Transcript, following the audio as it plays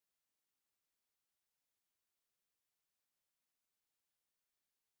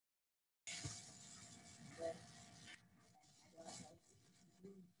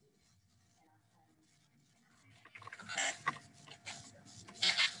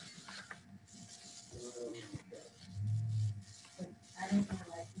Hi,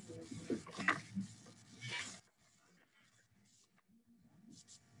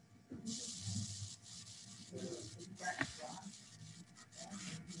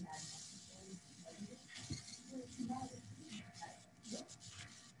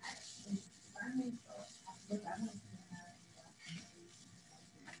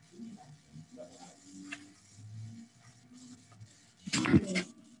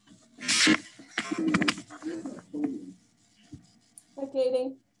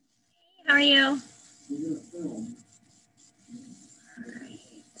 Katie. How are you?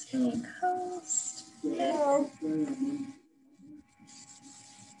 Alright, host. Hello.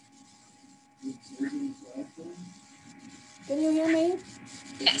 Can you hear me?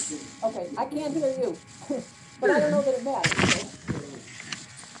 Yes. Okay, I can't hear you, but I don't know that it matters. So.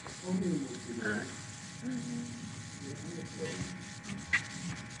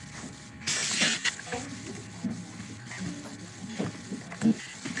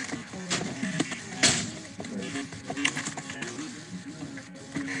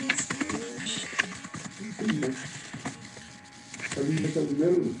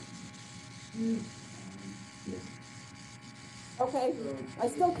 Okay, I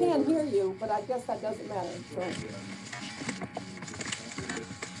still can't hear you, but I guess that doesn't matter. So.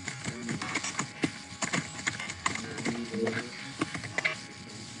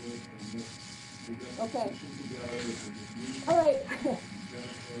 Okay. All right.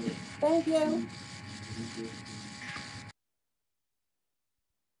 Thank you.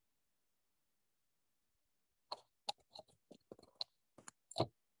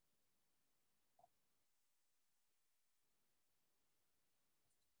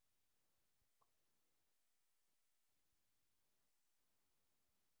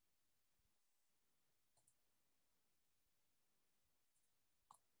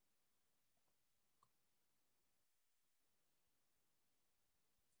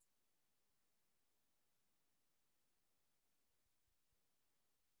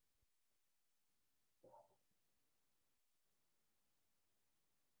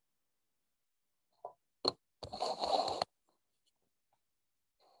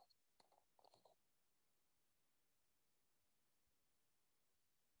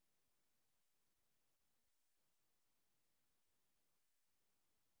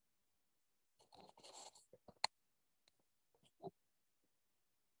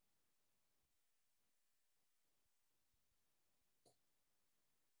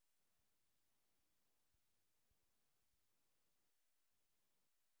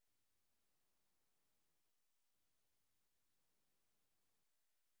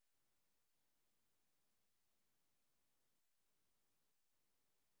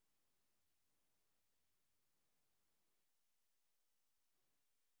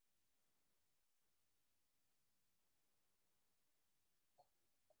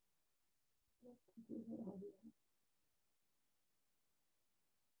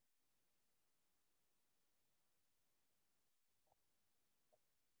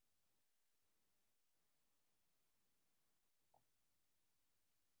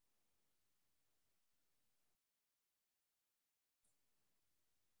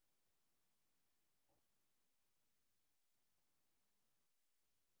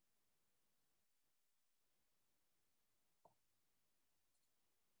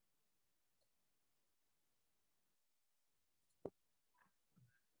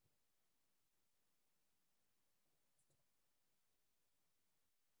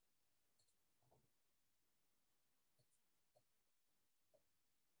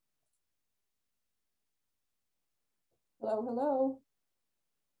 Hello, hello.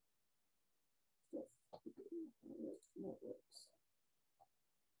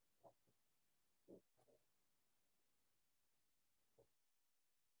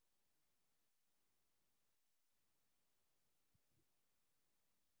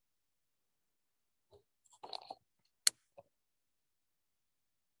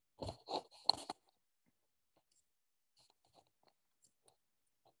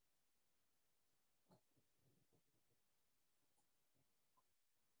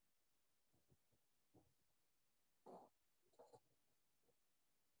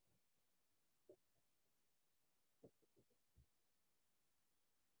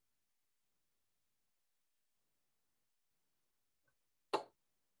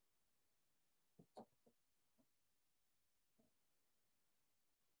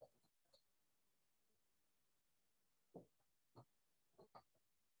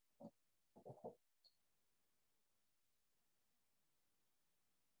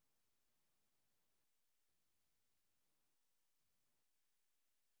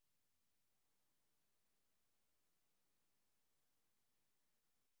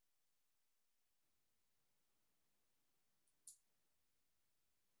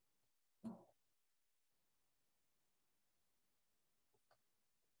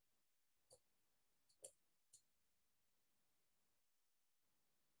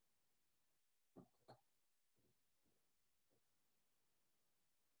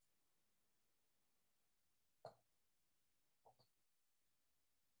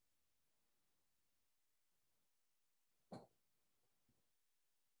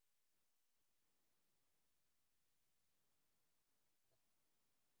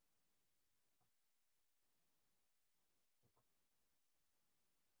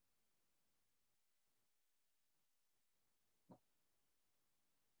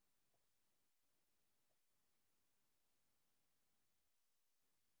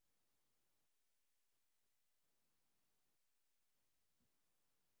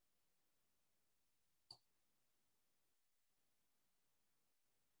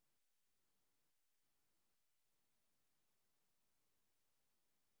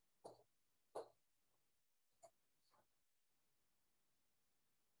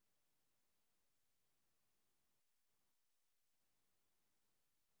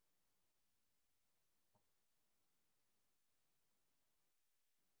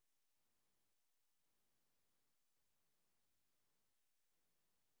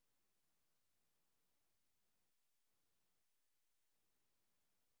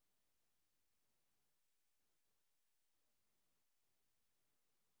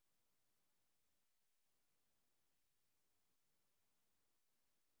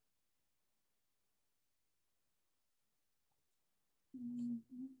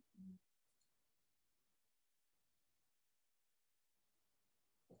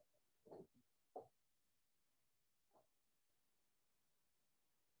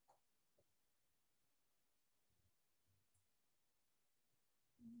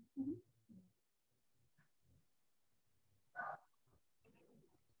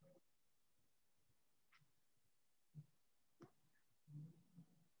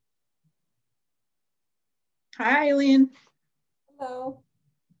 Hi, Eileen. Hello.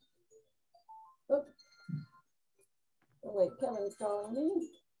 Oops. Oh, wait, Kevin's calling me.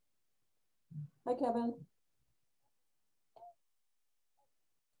 Hi, Kevin.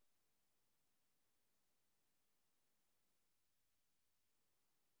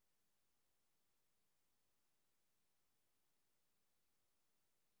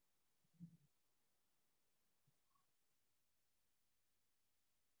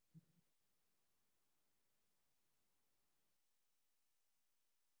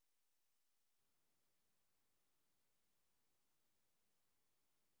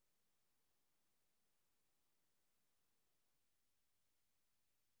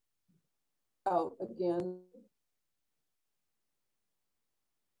 Out again.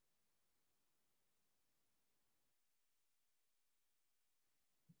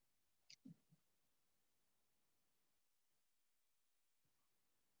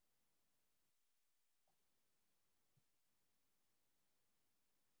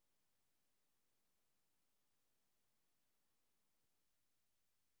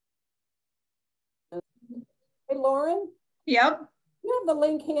 Hey, Lauren, Yep. you have the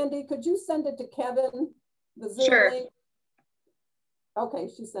link handy. Could you send it to Kevin, the Zoom Sure. link? Okay,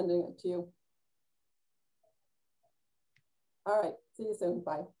 she's sending it to you. All right, see you soon.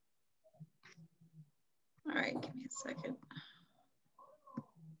 Bye. All right, give me a second.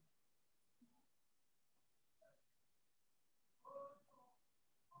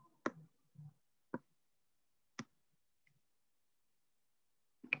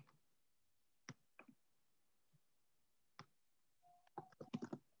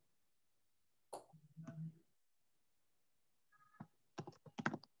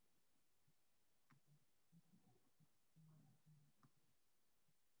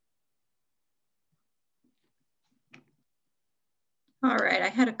 All right, I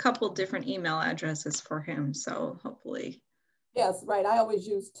had a couple different email addresses for him, so hopefully. Yes, right. I always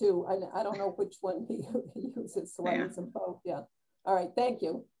use two. I don't know which one he uses, so I Yeah. use them both. Yeah. All right. Thank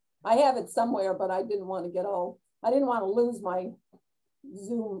you. I have it somewhere, but I didn't want to get all. I didn't want to lose my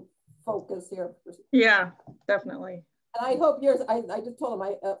Zoom focus here. Yeah, definitely. And I hope yours. I just told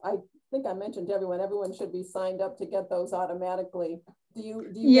him. I think I mentioned to everyone. Everyone should be signed up to get those automatically. Do you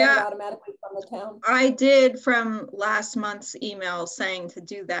get it automatically from the town? I did from last month's email saying to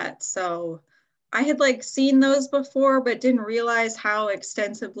do that. So I had like seen those before, but didn't realize how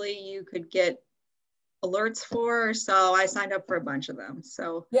extensively you could get alerts for. So I signed up for a bunch of them.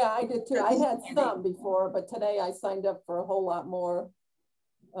 So yeah, I did too. I had handy. some before, but today I signed up for a whole lot more.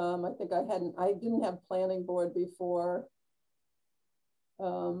 I think I didn't have planning board before.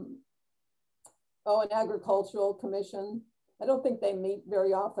 Oh, an agricultural commission. I don't think they meet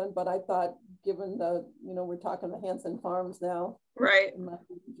very often, but I thought given the, we're talking the Hanson Farms now. Right. It might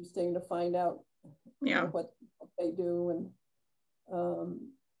be interesting to find out what they do. And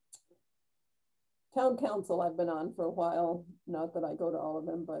town council I've been on for a while. Not that I go to all of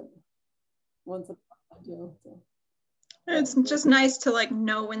them, but once a while I do. So. It's just nice to like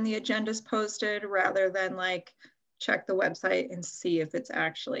know when the agenda's posted rather than like check the website and see if it's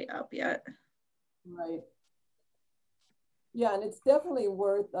actually up yet. Right. Yeah, and it's definitely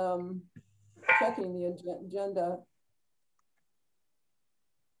worth checking the agenda,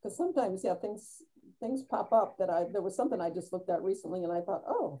 because sometimes, yeah, things pop up that there was something I just looked at recently, and I thought,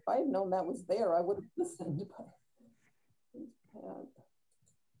 oh, if I had known that was there, I would have listened.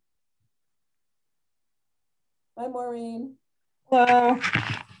 Hi, Maureen. Hello.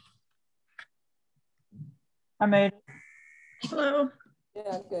 I made it. Hello.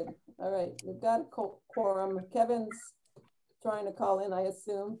 Yeah, good. All right, we've got a quorum. Kevin's trying to call in, I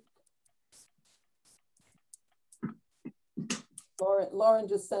assume. Lauren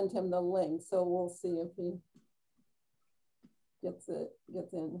just sent him the link, so we'll see if he gets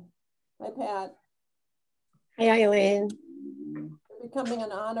in. Hi, Pat. Hi, Eileen. You're becoming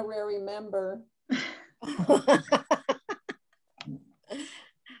an honorary member.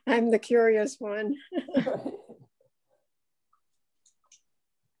 I'm the curious one.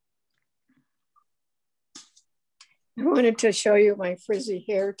 I wanted to show you my frizzy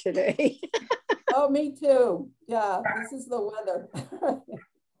hair today. Oh, me too. Yeah, this is the weather.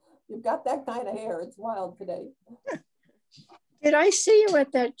 You've got that kind of hair. It's wild today. Did I see you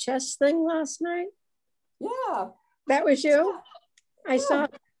at that chess thing last night? Yeah. That was you? I Yeah.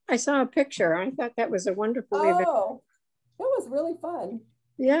 saw a picture. I thought that was a wonderful event. Oh, it was really fun.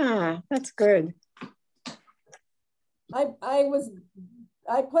 Yeah, that's good. I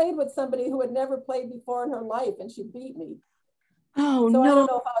played with somebody who had never played before in her life, and she beat me. Oh, So I no. don't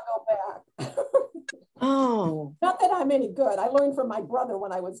know if I'll go back. Oh, Not that I'm any good. I learned from my brother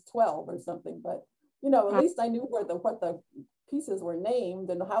when I was 12 or something, but you know, at least I knew what the pieces were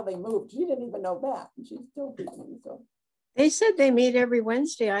named and how they moved. She didn't even know that, and she still beat me. So they said they meet every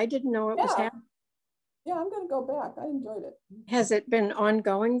Wednesday. I didn't know it was yeah, happening. yeah, I'm gonna go back. I enjoyed it. Has it been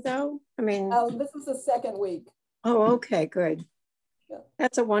ongoing though? I mean, This is the second week. oh, okay, good. Yeah.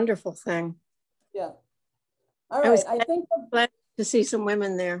 That's a wonderful thing. Yeah. All I was right. I think glad to see some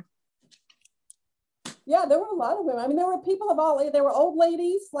women there. yeah, there were a lot of women. I mean, there were people of all age. There were old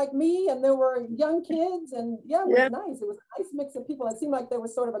ladies like me, and there were young kids, and yeah, it was Yeah. nice. It was a nice mix of people. It seemed like there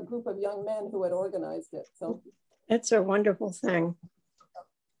was sort of a group of young men who had organized it. So It's a wonderful thing.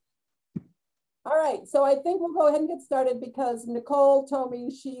 all right, so I think we'll go ahead and get started because Nicole told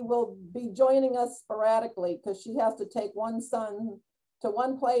me she will be joining us sporadically because she has to take one son to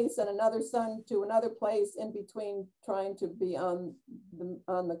one place and another son to another place in between trying to be on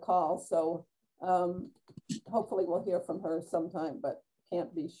the call. So hopefully we'll hear from her sometime, but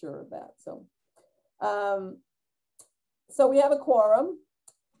can't be sure of that. So, so we have a quorum.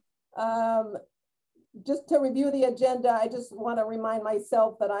 Just to review the agenda, I just want to remind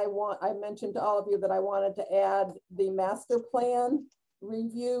myself that I mentioned to all of you that I wanted to add the master plan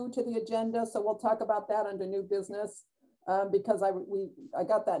review to the agenda. So we'll talk about that under new business because I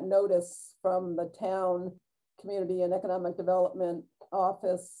got that notice from the town community and economic development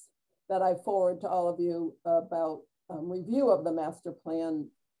office that I forward to all of you about review of the master plan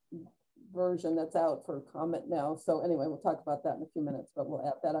version that's out for comment now. So anyway, we'll talk about that in a few minutes, but we'll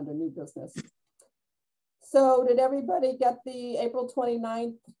add that under new business. So did everybody get the April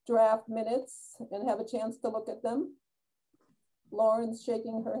 29th draft minutes and have a chance to look at them? Lauren's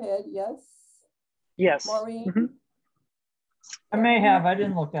shaking her head, yes. Yes. Maureen? Mm-hmm. I may have. I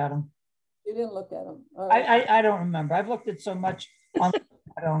didn't look at them. You didn't look at them. All right. I don't remember. I've looked at so much. I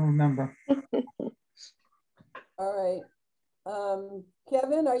don't remember. All right.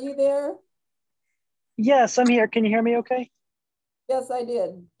 Kevin, are you there? Yes, I'm here. Can you hear me okay? Yes, I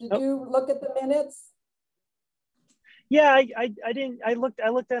did. Did you look at the minutes? Yeah, I didn't. I looked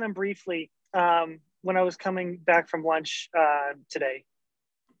at them briefly when I was coming back from lunch today.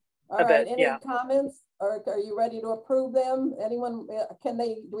 All right. Any comments, or are you ready to approve them? Anyone?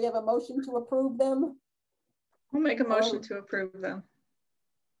 Do we have a motion to approve them? I'll make a motion to approve them.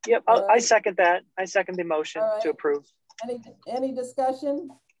 Yep, I second that. I second the motion to approve. Any discussion?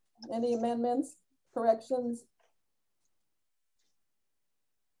 Any amendments, corrections?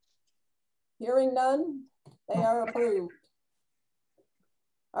 Hearing none, they are approved.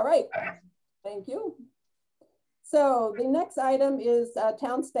 All right, thank you. So the next item is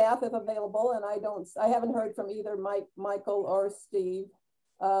town staff if available, and I haven't heard from either Michael or Steve,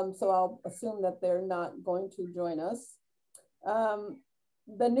 so I'll assume that they're not going to join us.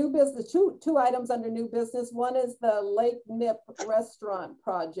 The new business, two items under new business. One is the Lake Nip restaurant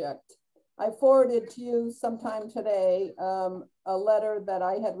project. I forwarded to you sometime today a letter that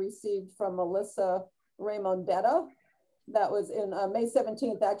I had received from Melissa Raimondetta. That was in May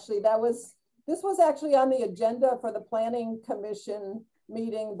 17th. Actually, this was actually on the agenda for the Planning Commission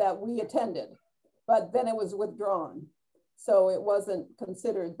meeting that we attended, but then it was withdrawn. So it wasn't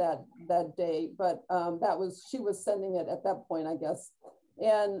considered that day, but she was sending it at that point, I guess.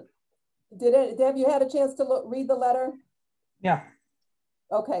 And have you had a chance to read the letter? Yeah.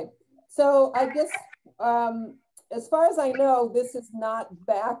 Okay. So I guess, as far as I know, this is not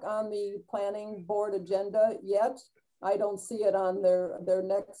back on the planning board agenda yet. I don't see it on their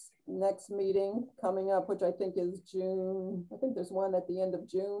next meeting coming up, which I think is June. I think there's one at the end of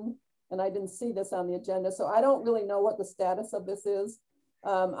June, and I didn't see this on the agenda. So I don't really know what the status of this is.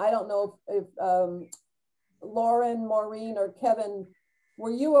 I don't know if Lauren, Maureen, or Kevin, were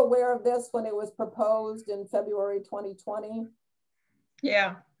you aware of this when it was proposed in February 2020?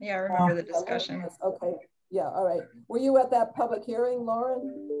 Yeah, I remember the discussion. Okay, yeah, all right. Were you at that public hearing,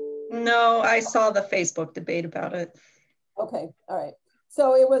 Lauren? No, I saw the Facebook debate about it. Okay, all right.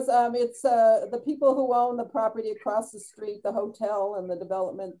 So it was, it's the people who own the property across the street, the hotel and the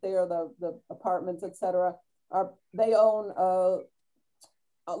development there, the apartments, et cetera, they own,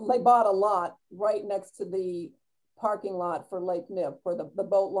 they bought a lot right next to the parking lot for Lake Nip, where the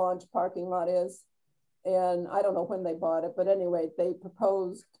boat launch parking lot is. And I don't know when they bought it, but anyway, they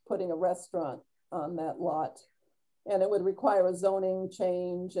proposed putting a restaurant on that lot. and it would require a zoning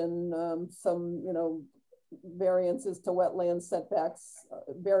change and some, you know, variances to wetland setbacks,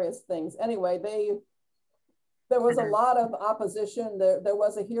 various things. Anyway, there was a lot of opposition. There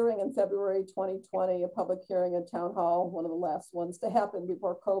was a hearing in February 2020, a public hearing at Town Hall, one of the last ones to happen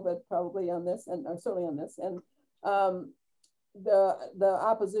before COVID, probably on this, and certainly on this. And the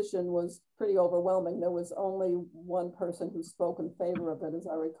opposition was pretty overwhelming. There was only one person who spoke in favor of it, as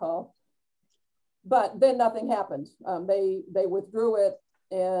I recall. But then nothing happened. They withdrew it,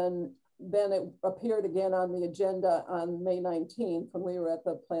 and then it appeared again on the agenda on May 19th when we were at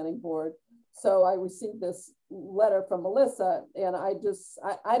the planning board. So I received this letter from Melissa, and I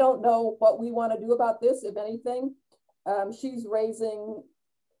don't know what we want to do about this, if anything. She's raising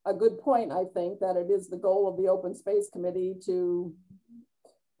a good point, I think, that it is the goal of the Open Space Committee to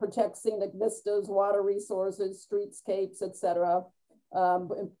protect scenic vistas, water resources, streetscapes, etc.,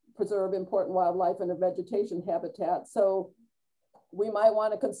 preserve important wildlife and vegetation habitat. So we might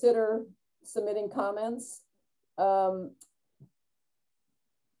want to consider submitting comments.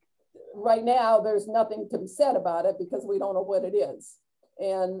 Right now, there's nothing to be said about it because we don't know what it is.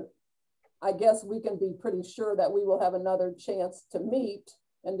 And I guess we can be pretty sure that we will have another chance to meet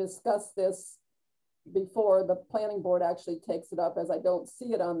and discuss this before the planning board actually takes it up, as I don't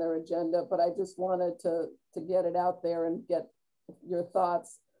see it on their agenda, but I just wanted to get it out there and get your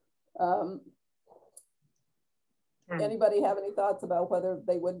thoughts. Anybody have any thoughts about whether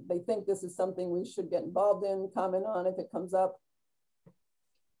they think this is something we should get involved in, comment on if it comes up?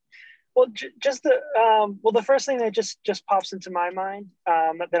 Well, the first thing that just pops into my mind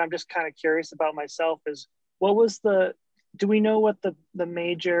that I'm just kind of curious about myself is do we know what the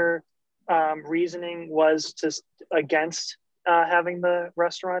major reasoning was against having the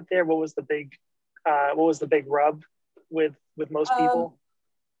restaurant there? What was the big rub with most people?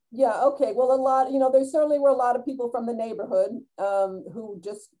 Yeah, okay. Well, there certainly were a lot of people from the neighborhood who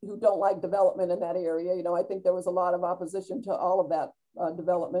don't like development in that area. I think there was a lot of opposition to all of that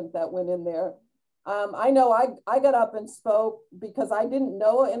development that went in there. I know I got up and spoke because I didn't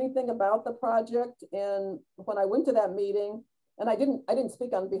know anything about the project. And when I went to that meeting, and I didn't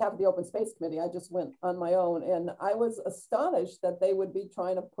speak on behalf of the Open Space Committee, I just went on my own. And I was astonished that they would be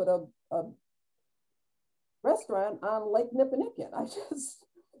trying to put a restaurant on Lake Nipponicket. I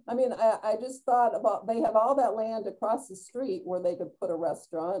just thought about, they have all that land across the street where they could put a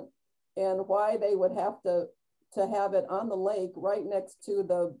restaurant, and why they would have to have it on the lake right next to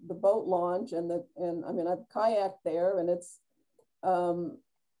the boat launch and I've kayaked there, and it's a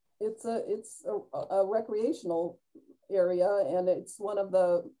recreational area, and it's one of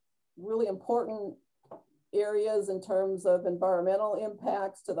the really important areas in terms of environmental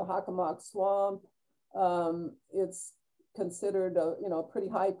impacts to the Hockomock Swamp. It's considered a pretty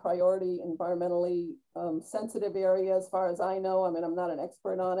high priority, environmentally sensitive area as far as I know. I'm not an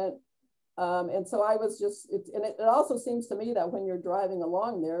expert on it. And so I was it also seems to me that when you're driving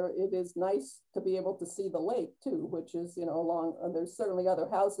along there, it is nice to be able to see the lake too, which is, there's certainly other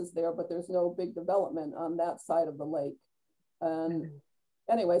houses there, but there's no big development on that side of the lake. And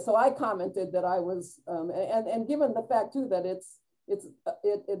anyway, so I commented that I was, and given the fact too, that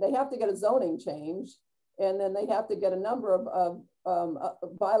they have to get a zoning change, and then they have to get a number of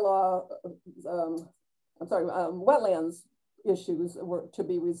wetlands issues were to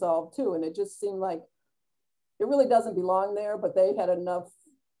be resolved too. And it just seemed like it really doesn't belong there, but they had enough,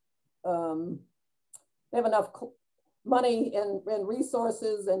 they have enough money and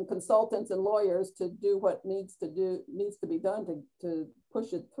resources and consultants and lawyers to do what needs to be done to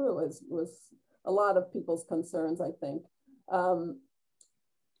push it through, was a lot of people's concerns, I think.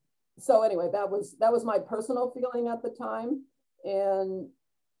 So anyway, that was my personal feeling at the time. And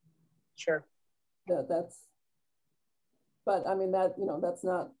sure, but that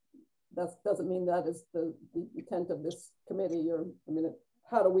doesn't mean that is the intent of this committee, or,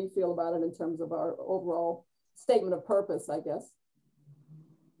 how do we feel about it in terms of our overall statement of purpose, I guess?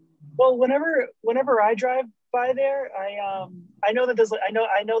 Well, whenever I drive by there, I know that there's, I know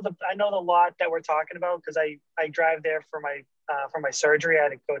the lot that we're talking about, because I drive there for my surgery. I had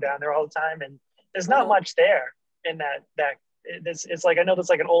to go down there all the time, and there's not much there in that it's like, I know there's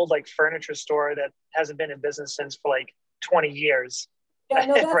like an old furniture store that hasn't been in business since for 20 years. Yeah,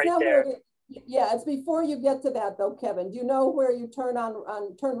 no, that's right not there. where yeah, it's before you get to that though, Kevin. Do you know where you turn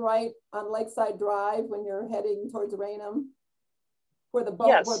right on Lakeside Drive when you're heading towards Raynham? Where the boat,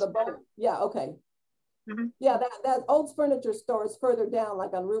 yes. Yeah, okay. Mm-hmm. Yeah, that old furniture store is further down,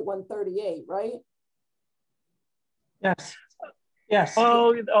 like on Route 138, right? Yes. Yes.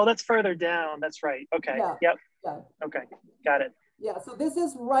 Oh, that's further down. That's right. Okay. Yeah. Yep. Yeah. Okay. Got it. Yeah. So this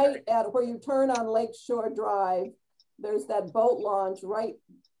is right at where you turn on Lakeshore Drive. there's that boat launch right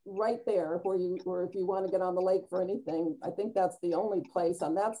there where if you want to get on the lake for anything, I think that's the only place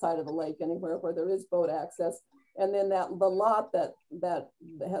on that side of the lake anywhere where there is boat access. And then the lot that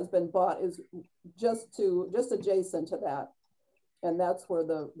has been bought is just adjacent to that. And that's where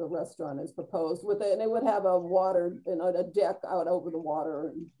the restaurant is proposed and it would have a water, a deck out over the water,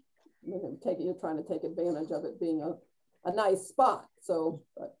 and you're trying to take advantage of it being a nice spot. So,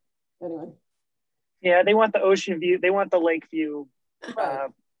 but anyway. Yeah, they want the ocean view. They want the lake view.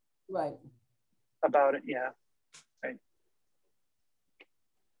 Right. About it, yeah. Right.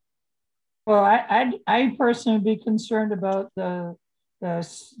 Well, I personally would be concerned about the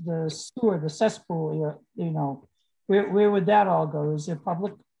sewer, the cesspool. Where would that all go? Is there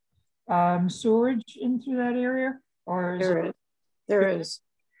public sewerage in through that area, or is it? There is.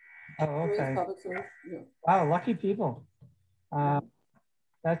 Oh, okay. Yeah. Wow, lucky people.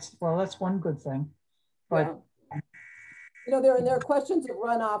 That's one good thing. But yeah. There are questions of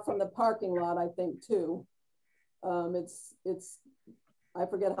runoff from the parking lot, I think, too. It's I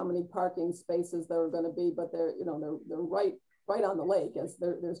forget how many parking spaces there are going to be, but they're right on the lake. As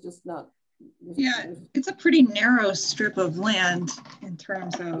there's just not. It's a pretty narrow strip of land in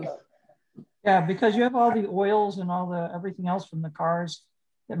terms of. Yeah, because you have all the oils and everything else from the cars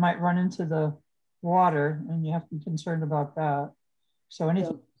that might run into the water, and you have to be concerned about that. So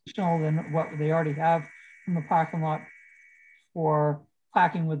anything additional than what they already have from the parking lot for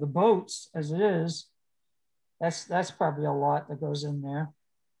parking with the boats as it is, that's probably a lot that goes in there,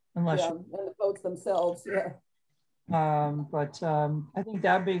 unless and the boats themselves, but I think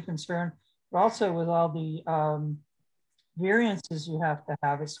that'd be a concern. But also with all the variances you have to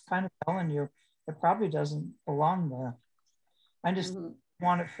have, it's kind of telling you it probably doesn't belong there. I just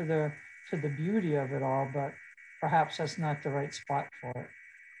want it for the beauty of it all, but perhaps that's not the right spot for it.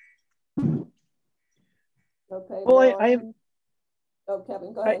 Okay. Well,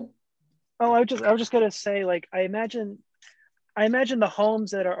 Kevin, go ahead. I was just gonna say, like, I imagine the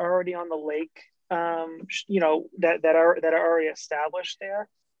homes that are already on the lake, that are already established there,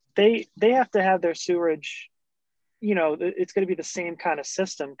 they have to have their sewerage. It's going to be the same kind of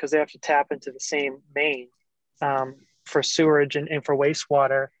system because they have to tap into the same main for sewerage and for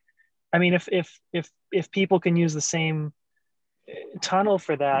wastewater. I mean, if people can use the same tunnel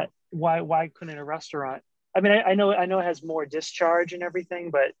for that, why couldn't a restaurant? I mean, I know it has more discharge and everything,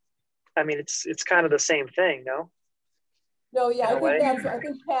 but I mean, it's kind of the same thing, no? No, yeah, I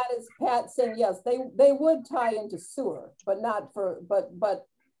think Pat's saying yes, they would tie into sewer, but not but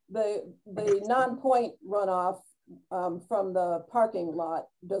the non-point runoff from the parking lot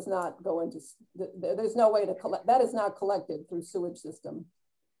does not go into. There's no way to collect. That is not collected through sewage system.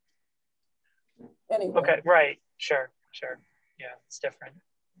 Anyway. Okay. Right. Sure. Yeah, it's different.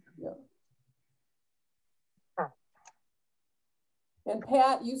 Yeah. And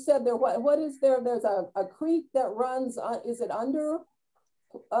Pat, you said there, what is there? There's a creek that runs, is it under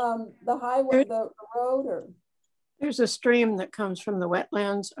the highway, the road, or? There's a stream that comes from the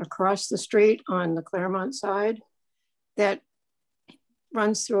wetlands across the street on the Claremont side that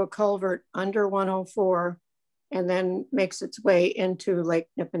runs through a culvert under 104 and then makes its way into Lake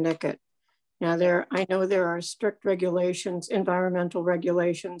Nipponicket. Now I know there are strict regulations, environmental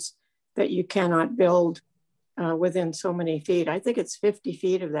regulations, that you cannot build within so many feet. I think it's 50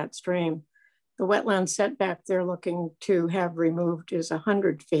 feet of that stream. The wetland setback they're looking to have removed is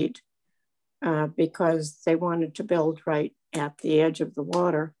 100 feet because they wanted to build right at the edge of the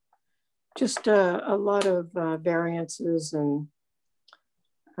water. Just a lot of variances and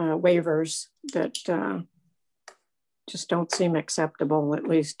waivers that just don't seem acceptable, at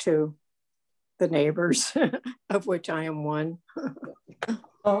least to the neighbors, of which I am one.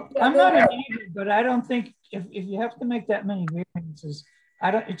 Well, I'm not a neighbor, but I don't think if you have to make that many variances,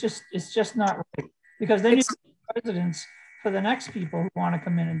 it's just not right, because then you need residents for the next people who want to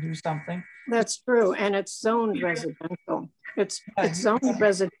come in and do something. That's true, and it's zoned residential. It's zoned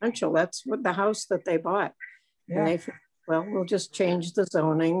residential. That's what the house that they bought, and they we'll just change the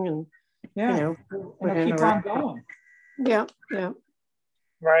zoning and and keep on going. Yeah.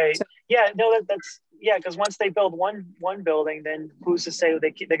 Right. So, that's because once they build one building, then who's to say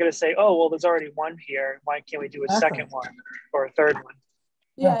they're going to say, oh, well, there's already one here. Why can't we do a second one or a third one?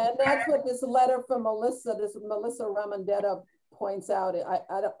 Yeah, and that's what this letter from Melissa Ramondetta points out.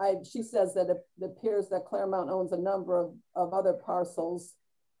 She says that it appears that Claremont owns a number of other parcels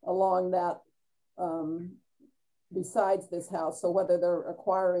along that besides this house. So whether they're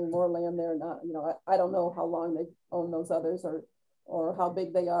acquiring more land there or not, I don't know how long they own those others or how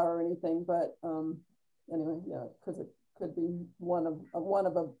big they are or anything, but anyway, because it could be one of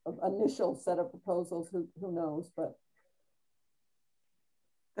an initial set of proposals. Who knows? But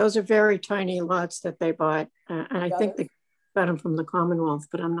Those are very tiny lots that they bought. And I Got think it. they got them from the Commonwealth,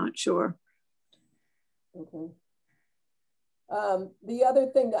 but I'm not sure. Okay. The other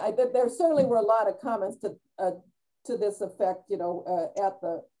thing that there certainly were a lot of comments to this effect, you know, at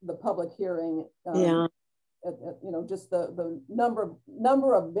the public hearing. Yeah. You know, just the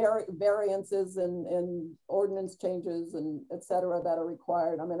number of variances and ordinance changes and et cetera that are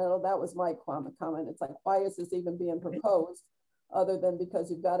required. I mean, I know that was my comment. It's like, why is this even being proposed, other than because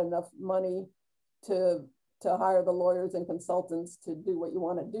you've got enough money to hire the lawyers and consultants to do what you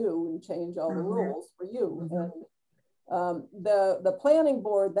want to do and change all the rules for you. And the planning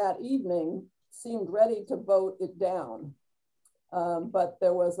board that evening seemed ready to vote it down. But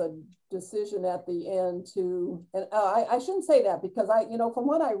there was a decision at the end to, and I shouldn't say that, because you know, from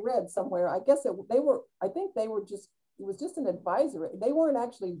what I read somewhere, I guess it was just an advisory. They weren't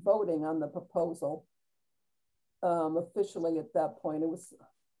actually voting on the proposal officially at that point. It was,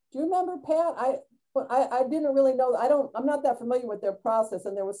 do you remember, Pat? I didn't really know. I'm not that familiar with their process,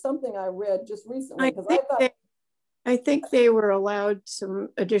 and there was something I read just recently because I think they were allowed some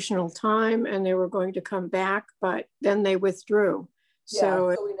additional time and they were going to come back, but then they withdrew. Yeah,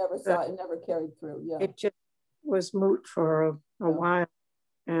 so we never saw it. It never carried through. Yeah, it just was moot for a while,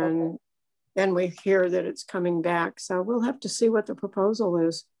 and then we hear that it's coming back. So we'll have to see what the proposal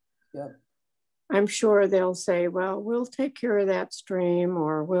is. Yeah, I'm sure they'll say, "Well, we'll take care of that stream,"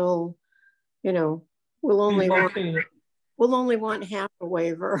 or "We'll, you know, we'll only want half a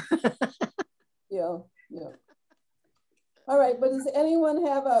waiver." Yeah. All right, but does anyone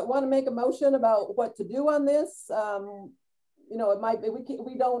want to make a motion about what to do on this? You know, it might be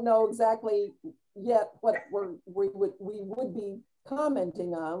we don't know exactly yet what we would be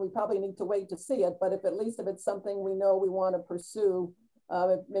commenting on. We probably need to wait to see it, but at least if it's something we know we want to pursue,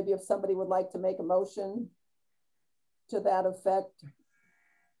 maybe if somebody would like to make a motion to that effect.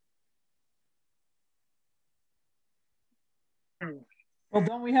 Well,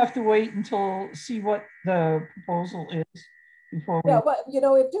 don't we have to wait until see what the proposal is before we? Yeah, but you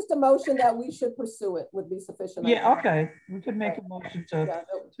know, if just a motion that we should pursue it would be sufficient. Yeah, okay. We could make a motion to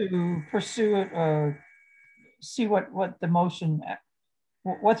pursue it, see what the motion,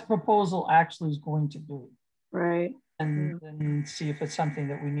 what the proposal actually is going to do. Right. And then see if it's something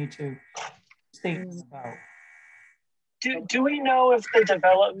that we need to state about. Do we know if the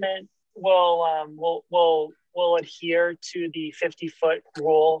development will adhere to the 50-foot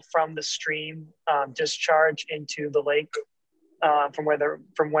rule from the stream discharge into the lake from when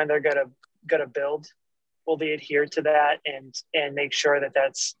they're gonna build? Will they adhere to that and make sure that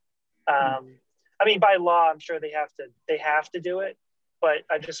that's I mean, by law, I'm sure they have to do it, but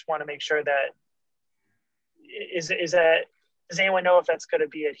I just want to make sure that does anyone know if that's going to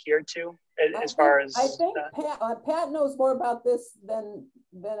be adhered to as far as? I think Pat knows more about this than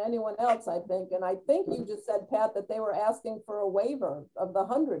anyone else, I think. And I think you just said, Pat, that they were asking for a waiver of the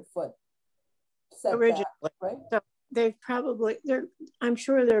 100-foot setback, originally, right? So I'm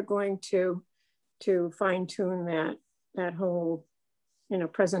sure they're going to fine tune that whole, you know,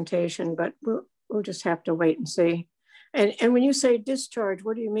 presentation, but we'll just have to wait and see. And when you say discharge,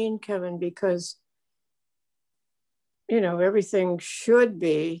 what do you mean, Kevin? Because, you know, everything should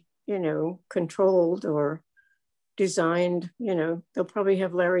be, you know, controlled or designed. You know, they'll probably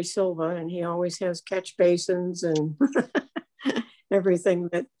have Larry Silva, and he always has catch basins and everything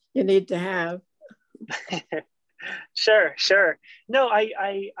that you need to have. Sure. No,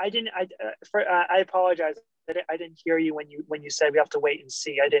 I didn't. I apologize. I didn't hear you when you said we have to wait and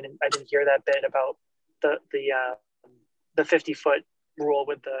see. I didn't hear that bit about the 50-foot rule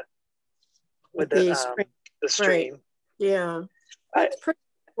with the stream. Right. Yeah, that's pretty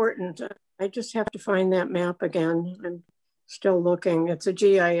important. I just have to find that map again. I'm still looking. It's a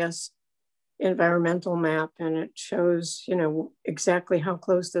GIS environmental map, and it shows, you know, exactly how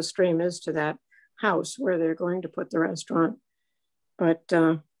close the stream is to that house where they're going to put the restaurant. But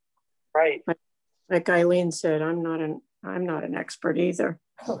right, like Eileen said, I'm not an expert either.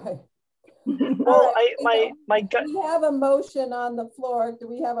 Okay. Well, my gut. We have a motion on the floor. Do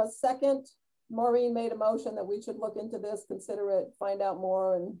we have a second? Maureen made a motion that we should look into this, consider it, find out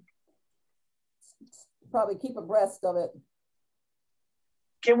more, and probably keep abreast of it.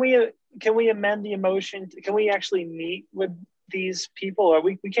 Can we amend the motion? Can we actually meet with these people, or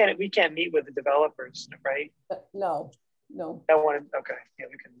we can't meet with the developers, right? No. I want to. Okay, yeah,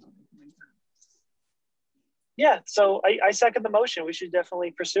 we can. Yeah, so I second the motion. We should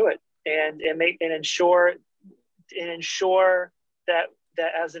definitely pursue it and ensure that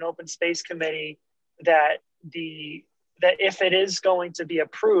as an open space committee, that if it is going to be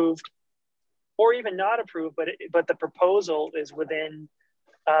approved or even not approved, but the proposal is within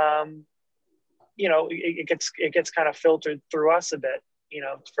you know, it gets kind of filtered through us a bit, you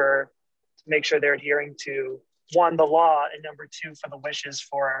know, to make sure they're adhering to, one, the law, and number two, for the wishes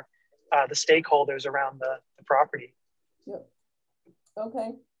for the stakeholders around the property. Yep.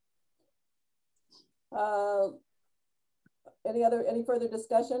 Okay. Any further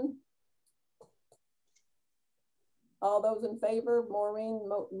discussion? All those in favor,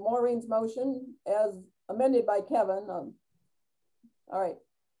 Maureen's motion as amended by Kevin. All right.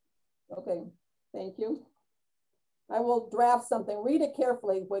 Okay. Thank you. I will draft something. Read it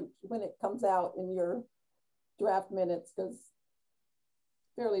carefully when it comes out in your draft minutes, because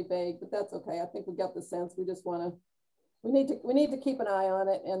fairly vague, but that's okay. I think we got the sense. We just want to. We need to keep an eye on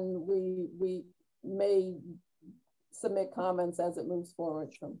it, and we may submit comments as it moves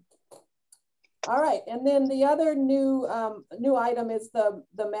forward. So. All right, and then the other new item is the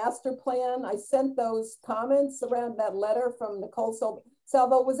master plan. I sent those comments around that letter from Nicole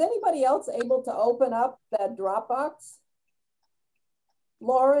Salvo. Was anybody else able to open up that Dropbox?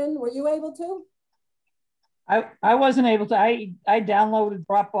 Lauren, were you able to? I wasn't able to. I downloaded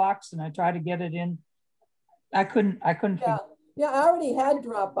Dropbox and I tried to get it in. I couldn't. Yeah, I already had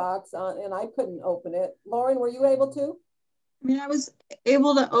Dropbox on and I couldn't open it. Lauren, were you able to? I mean, I was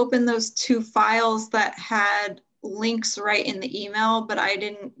able to open those 2 files that had links right in the email, but I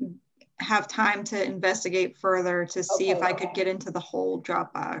didn't have time to investigate further to see if I could get into the whole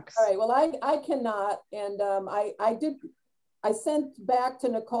Dropbox. All right, well, I cannot, and I sent back to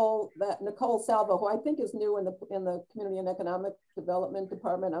Nicole Salvo, who I think is new in the Community and Economic Development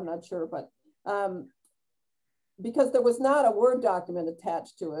Department. I'm not sure, but because there was not a Word document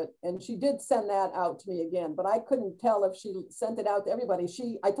attached to it, and she did send that out to me again, but I couldn't tell if she sent it out to everybody.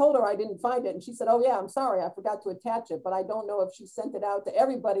 I told her I didn't find it, and she said, "Oh yeah, I'm sorry, I forgot to attach it," but I don't know if she sent it out to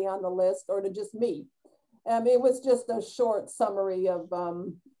everybody on the list or to just me. It was just a short summary of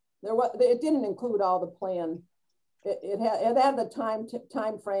it didn't include all the plan. It had the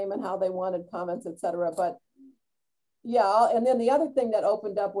time frame and how they wanted comments, etc. But yeah, and then the other thing that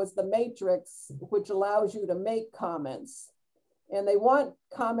opened up was the matrix, which allows you to make comments. And they want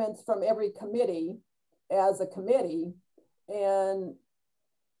comments from every committee as a committee. And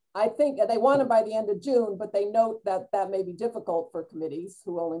I think they want them by the end of June, but they note that that may be difficult for committees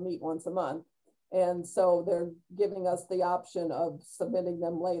who only meet once a month. And so they're giving us the option of submitting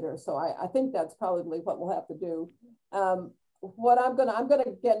them later. So I think that's probably what we'll have to do. What I'm gonna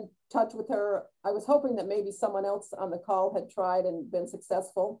get in touch with her. I was hoping that maybe someone else on the call had tried and been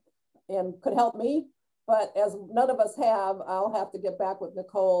successful and could help me, but as none of us have, I'll have to get back with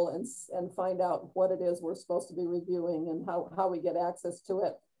Nicole and find out what it is we're supposed to be reviewing and how we get access to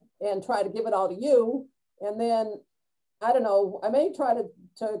it, and try to give it all to you. And then, I don't know, I may try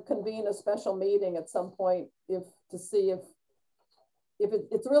to convene a special meeting at some point to see if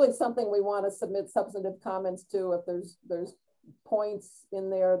it's really something we want to submit substantive comments to, if there's points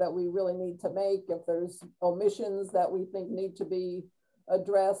in there that we really need to make, if there's omissions that we think need to be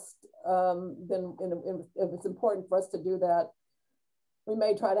addressed, then if it's important for us to do that, we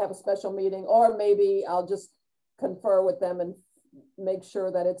may try to have a special meeting, or maybe I'll just confer with them and make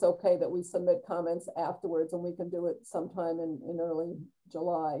sure that it's okay that we submit comments afterwards, and we can do it sometime in early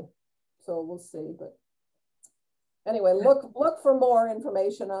July. So we'll see, but anyway, look for more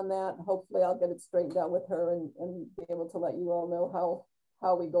information on that. Hopefully I'll get it straightened out with her and be able to let you all know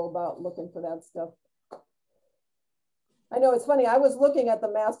how we go about looking for that stuff. I know it's funny, I was looking at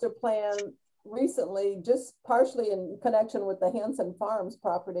the master plan recently, just partially in connection with the Hanson Farms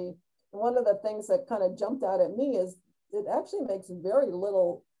property. And one of the things that kind of jumped out at me is it actually makes very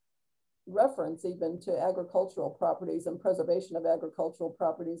little reference even to agricultural properties and preservation of agricultural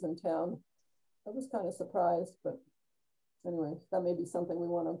properties in town. I was kind of surprised, but anyway, that may be something we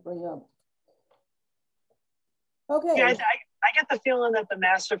want to bring up. Okay. Yeah, I get the feeling that the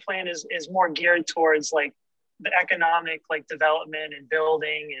master plan is more geared towards like the economic like development and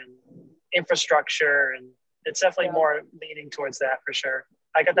building and infrastructure, and it's definitely more leaning towards that for sure.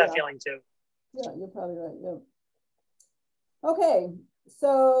 I got that feeling too. Yeah, you're probably right. Yeah. Okay,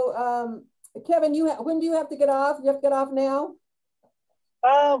 so Kevin, when do you have to get off? You have to get off now?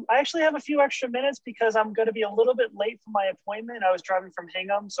 I actually have a few extra minutes because I'm going to be a little bit late for my appointment. I was driving from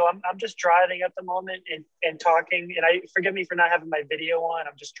Hingham, so I'm just driving at the moment and talking. And forgive me for not having my video on.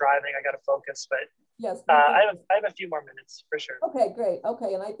 I'm just driving. I got to focus, but yes, I have a few more minutes for sure. Okay, great.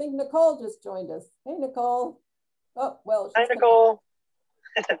 Okay, and I think Nicole just joined us. Hey, Nicole. Oh, well. Hi, Nicole.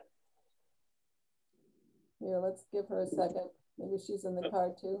 Here, let's give her a second. Maybe she's in the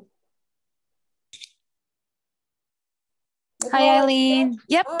car too. Hi, Eileen.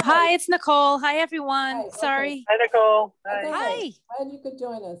 Yep. Hi. Hi, it's Nicole. Hi, everyone. Hi, okay. Sorry. Hi, Nicole. That's all Hi. right. Glad you could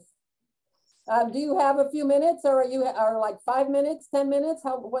join us. Do you have a few minutes, or are like 5 minutes, 10 minutes?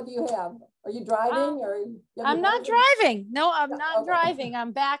 What do you have? Are you driving, or I'm not driving. No, I'm not Okay. driving.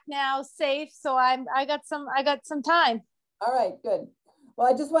 I'm back now, safe. So I got some time. All right, good. Well,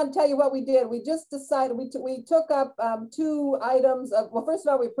 I just want to tell you what we did. We just decided we took up 2 items of, well, first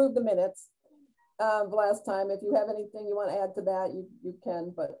of all, we approved the minutes last time. If you have anything you want to add to that, you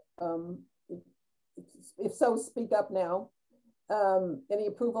can, but if so, speak up now. Any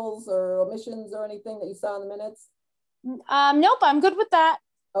approvals or omissions or anything that you saw in the minutes? Nope, I'm good with that.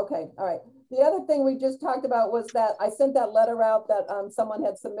 Okay, all right. The other thing we just talked about was that I sent that letter out that someone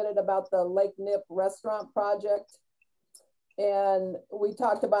had submitted about the Lake Nip restaurant project. And we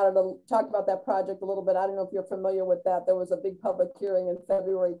talked about that project a little bit. I don't know if you're familiar with that. There was a big public hearing in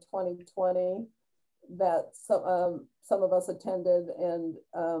February 2020 that some of us attended, and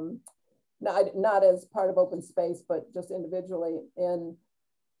not as part of open space, but just individually. And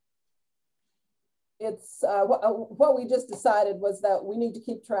it's what we just decided was that we need to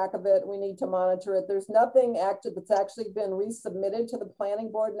keep track of it. We need to monitor it. There's nothing active that's actually been resubmitted to the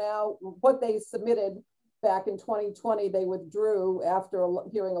planning board now. What they submitted back in 2020, they withdrew after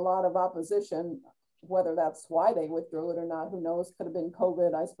hearing a lot of opposition. Whether that's why they withdrew it or not, who knows? Could have been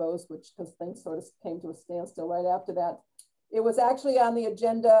COVID, I suppose, because things sort of came to a standstill right after that. It was actually on the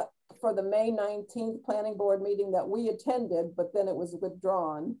agenda for the May 19th planning board meeting that we attended, but then it was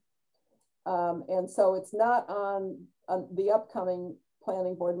withdrawn. And so it's not on the upcoming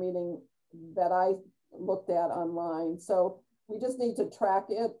planning board meeting that I looked at online. So we just need to track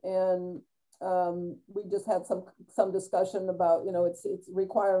it, and we just had some discussion about, you know, it's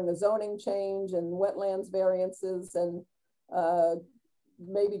requiring a zoning change and wetlands variances, and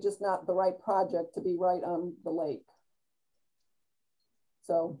maybe just not the right project to be right on the lake.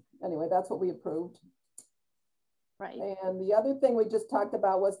 So anyway, that's what we approved. Right. And the other thing we just talked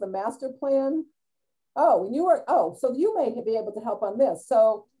about was the master plan. So you may be able to help on this.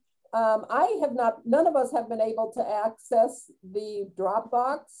 So none of us have been able to access the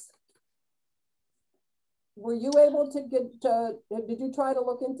Dropbox. Were you able to did you try to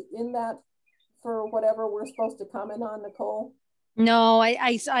look in that for whatever we're supposed to comment on, Nicole? No,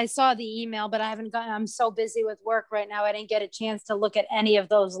 I saw the email, but I haven't gotten, I'm so busy with work right now. I didn't get a chance to look at any of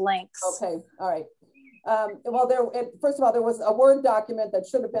those links. Okay, all right. Well, first of all, there was a Word document that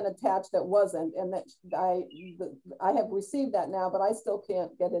should have been attached that wasn't, and that I have received that now, but I still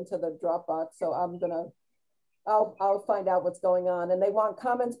can't get into the Dropbox. So I'll find out what's going on. And they want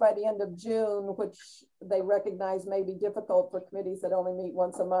comments by the end of June, which they recognize may be difficult for committees that only meet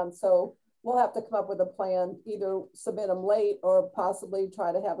once a month. So we'll have to come up with a plan, either submit them late or possibly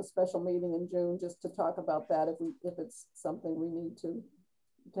try to have a special meeting in June just to talk about that if it's something we need to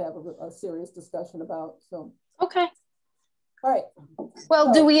have a serious discussion about. So okay. All right.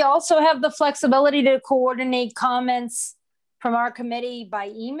 Well, so, do we also have the flexibility to coordinate comments from our committee by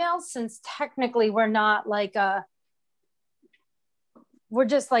email, since technically we're not like we're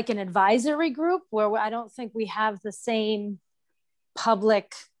just like an advisory group where I don't think we have the same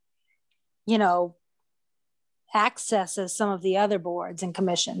public, you know, access as some of the other boards and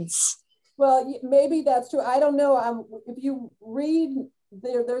commissions. Well, maybe that's true. I don't know. If you read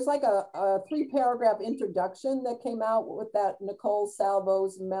there's like a 3-paragraph introduction that came out with that Nicole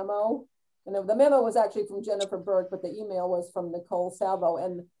Salvo's memo. And the memo was actually from Jennifer Burke, but the email was from Nicole Salvo.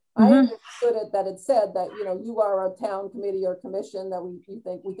 And I understood it that it said that, you know, you are a town committee or commission that we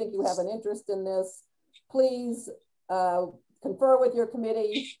think you have an interest in this. Please confer with your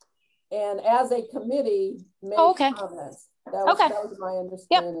committee, and as a committee, make comments. That was my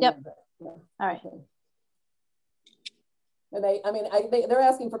understanding. Yep. Of it. Yeah. All right. Okay. And they're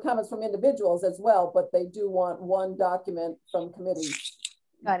asking for comments from individuals as well, but they do want one document from committees.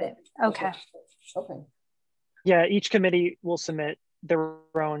 Got it. Okay. Okay. Yeah, each committee will submit their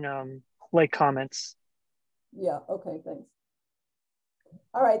own like comments. Yeah, okay, thanks.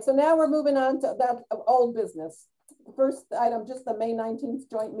 All right, so now we're moving on to that old business. The first item, just the May 19th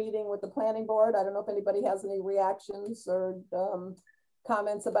joint meeting with the planning board. I don't know if anybody has any reactions or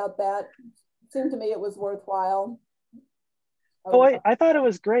comments about that. It seemed to me it was worthwhile. Oh, I thought it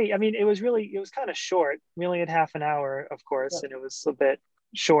was great. I mean, it was kind of short. We only had half an hour, of course, and it was a bit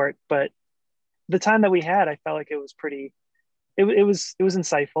short, but the time that we had, I felt like it was pretty, it was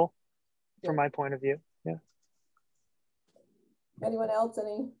insightful from my point of view. Yeah. Anyone else,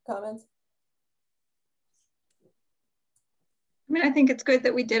 any comments? I mean, I think it's good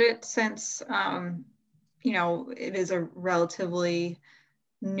that we did it since, you know, it is a relatively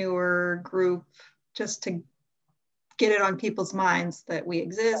newer group, just to get it on people's minds that we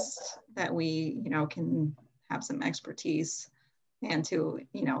exist, that we, you know, can have some expertise, and to,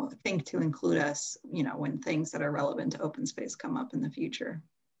 you know, think to include us, you know, when things that are relevant to open space come up in the future.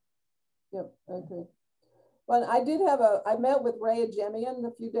 Yep, I agree. Well, I met with Ray Ajemian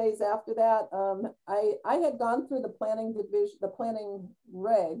a few days after that. I had gone through the planning division, the planning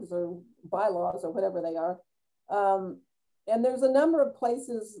regs or bylaws or whatever they are. And there's a number of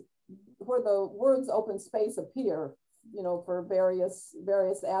places where the words open space appear, you know, for various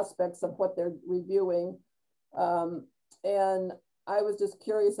aspects of what they're reviewing. And I was just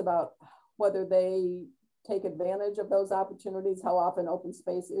curious about whether they take advantage of those opportunities, how often open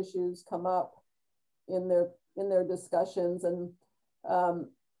space issues come up in their discussions. And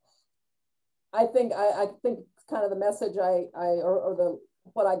I think kind of the message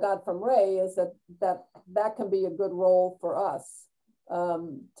what I got from Ray is that can be a good role for us,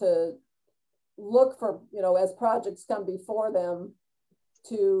 to look for, you know, as projects come before them,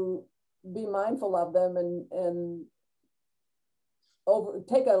 to be mindful of them and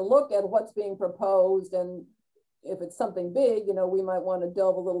take a look at what's being proposed. And if it's something big, you know, we might want to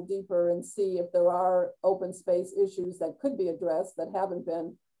delve a little deeper and see if there are open space issues that could be addressed that haven't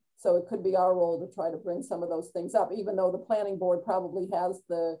been. So it could be our role to try to bring some of those things up, even though the planning board probably has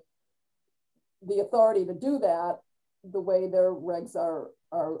the authority to do that, the way their regs are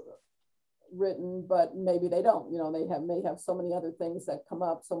written, but maybe they don't. You know, they may have so many other things that come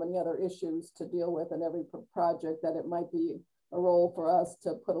up, so many other issues to deal with in every project, that it might be a role for us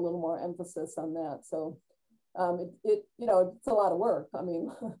to put a little more emphasis on that. So you know, it's a lot of work. I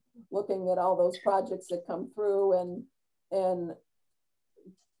mean, looking at all those projects that come through and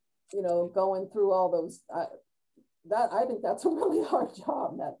you know, going through all those, I think that's a really hard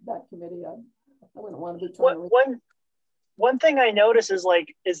job, that committee. I wouldn't want to be trying to. One thing I notice is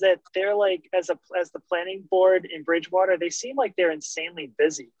that they're like, as the planning board in Bridgewater, they seem like they're insanely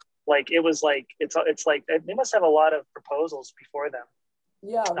busy. Like it's like they must have a lot of proposals before them.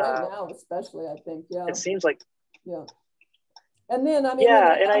 Yeah, right now especially, I think. Yeah, it seems like. Yeah. And then, I mean,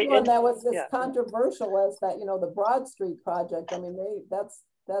 yeah, that was this controversial as that, you know, the Broad Street project. I mean,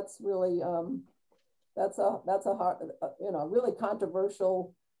 that's really that's a hard, you know, really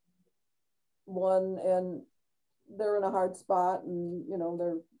controversial one, and they're in a hard spot, and you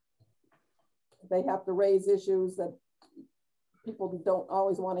know, they have to raise issues that people don't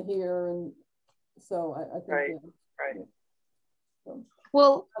always want to hear, and so I think right. So.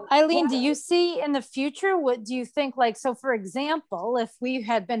 Well, Eileen, do you see in the future, what do you think, like, so for example, if we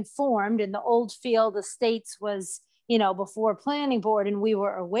had been formed and the Oldfield Estates was, you know, before planning board and we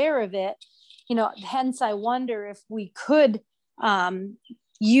were aware of it, you know, hence I wonder if we could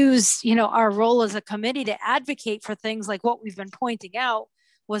use, you know, our role as a committee to advocate for things like what we've been pointing out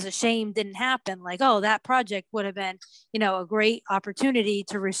was a shame didn't happen. Like, oh, that project would have been, you know, a great opportunity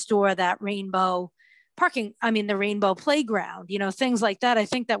to restore that rainbow parking, the rainbow playground, you know, things like that. I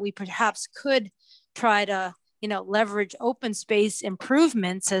think that we perhaps could try to, you know, leverage open space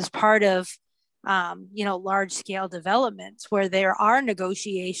improvements as part of, you know, large scale developments where there are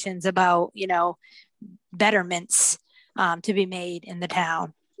negotiations about, you know, betterments to be made in the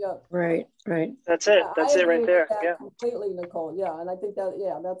town. Yeah. Right. That's it. That's it right there. Yeah. Completely, Nicole. Yeah. And I think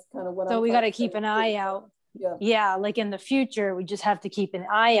that, that's kind of what so we got to keep an eye out. Yeah, like in the future, we just have to keep an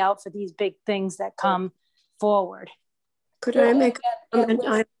eye out for these big things that come forward. Could I make a comment?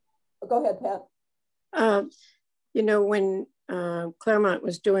 Go ahead, Pat. You know, when Claremont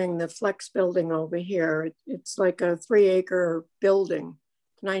was doing the Flex building over here, it's like a 3-acre building,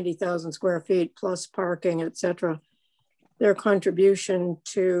 90,000 square feet plus parking, etc. Their contribution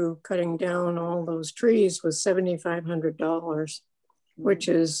to cutting down all those trees was $7,500, which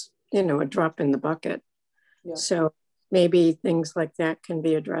is, you know, a drop in the bucket. Yeah. So maybe things like that can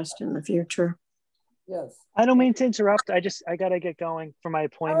be addressed in the future. Yes. I don't mean to interrupt. I gotta get going for my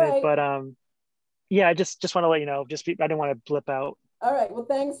appointment, but yeah, I just want to let you know. I didn't want to blip out. All right. Well,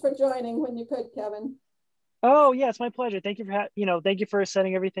 thanks for joining when you could, Kevin. Oh yeah, it's my pleasure. Thank you for thank you for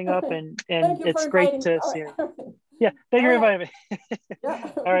setting everything up, and it's great to see you. Yeah, thank you for inviting me.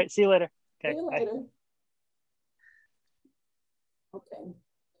 Yeah. All right. See you later. Okay. See you later. Okay.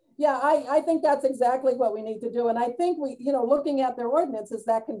 Yeah, I think that's exactly what we need to do. And I think we, you know, looking at their ordinances,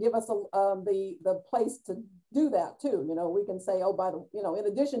 that can give us the place to do that too. You know, we can say, oh, by the, you know, in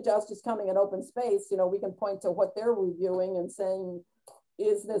addition to us just coming in open space, you know, we can point to what they're reviewing and saying,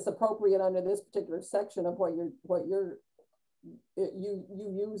 is this appropriate under this particular section of what you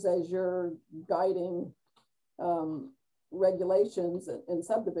use as your guiding regulations and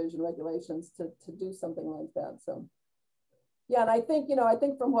subdivision regulations to do something like that. So. Yeah, and I think, you know,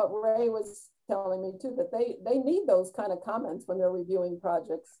 from what Ray was telling me too, that they need those kind of comments when they're reviewing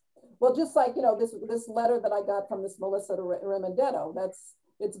projects. Well, just like, you know, this letter that I got from this Melissa Remendetto,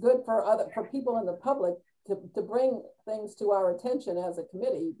 it's good for people in the public to bring things to our attention as a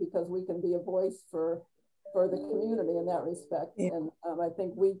committee, because we can be a voice for the community in that respect. Yeah. And I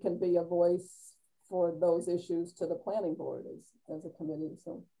think we can be a voice for those issues to the planning board as a committee.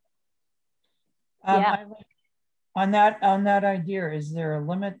 So yeah. On that idea, is there a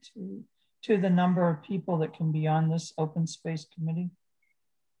limit to the number of people that can be on this open space committee?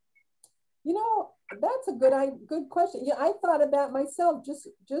 You know, that's a good question. Yeah, I thought of that myself just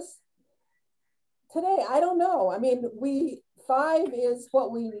today. I don't know. I mean, 5 is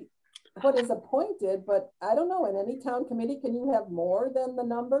what is appointed, but I don't know. In any town committee, can you have more than the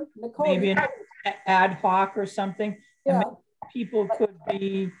number? Nicole, maybe an ad hoc or something. Yeah. And people could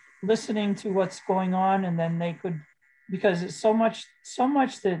be listening to what's going on, and then they could, because it's so much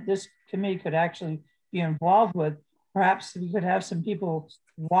that this committee could actually be involved with. Perhaps we could have some people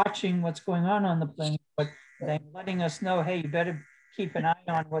watching what's going on the planning, but then letting us know, hey, you better keep an eye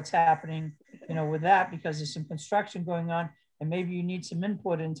on what's happening, you know, with that, because there's some construction going on, and maybe you need some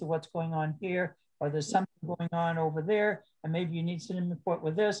input into what's going on here, or there's something going on over there, and maybe you need some input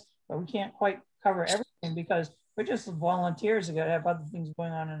with this, but we can't quite cover everything because we're just volunteers who got to have other things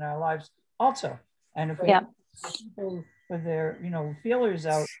going on in our lives also. And if we have people with their, you know, feelers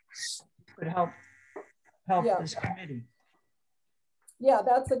out, could help this committee. Yeah,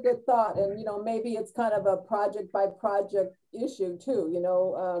 that's a good thought. And, you know, maybe it's kind of a project by project issue too, you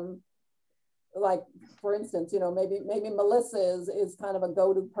know, like for instance, you know, maybe Melissa is kind of a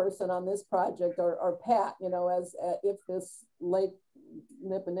go-to person on this project, or Pat, you know, as if this Lake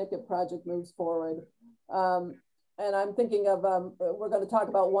Nipponicket project moves forward. And I'm thinking of, we're going to talk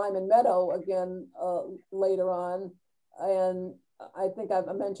about Wyman Meadow again later on. And I think I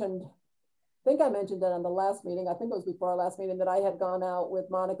mentioned that on the last meeting. I think it was before our last meeting, that I had gone out with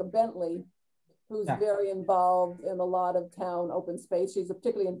Monica Bentley, who's very involved in a lot of town open space. She's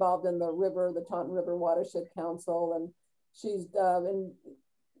particularly involved in the Taunton River Watershed Council, and she's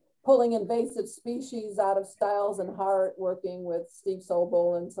pulling invasive species out of Stiles and Hart, working with Steve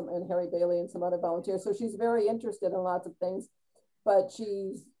Sobel and Harry Bailey and some other volunteers. So she's very interested in lots of things, but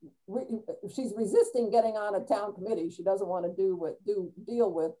she's resisting getting on a town committee. She doesn't want to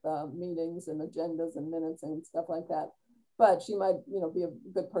deal with meetings and agendas and minutes and stuff like that. But she might, you know, be a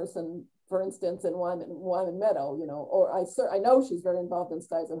good person, for instance, in Wyman Meadow, you know, or I know she's very involved in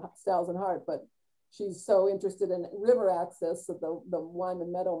Stiles and Hart, but she's so interested in river access that the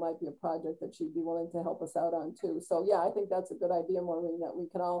Wyman Meadow might be a project that she'd be willing to help us out on too. So yeah, I think that's a good idea, Maureen, that we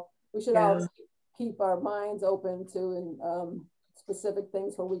should all keep our minds open to specific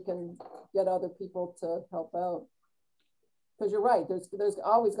things where we can get other people to help out. Because you're right, there's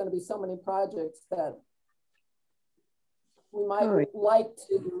always going to be so many projects that we might like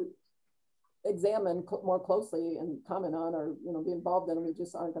to examine more closely and comment on, or, you know, be involved in, and we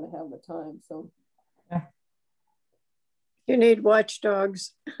just aren't going to have the time. So you need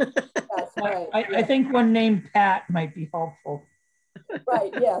watchdogs. That's right. I think one named Pat might be helpful.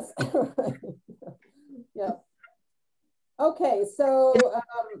 Right, yes. Yeah. Okay, so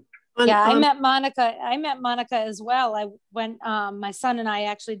yeah, I met Monica as well. I went, my son and I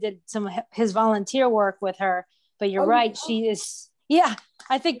actually did some of his volunteer work with her, but you're right. She is,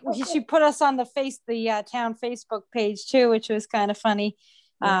 I think she put us on the town Facebook page too, which was kind of funny.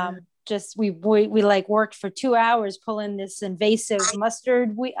 Just we like worked for 2 hours pulling this invasive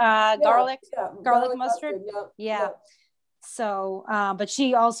mustard, garlic mustard. So, but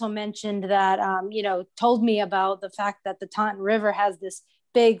she also mentioned that, you know, told me about the fact that the Taunton River has this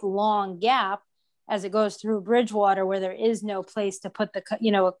big long gap as it goes through Bridgewater, where there is no place to put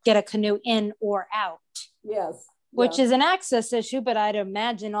get a canoe in or out. Yes. Which is an access issue, but I'd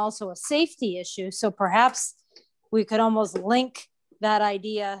imagine also a safety issue. So perhaps we could almost link that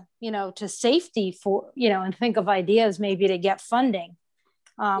idea, you know, to safety for, you know, and think of ideas maybe to get funding.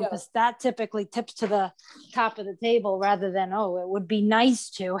 Because that typically tips to the top of the table rather than, oh, it would be nice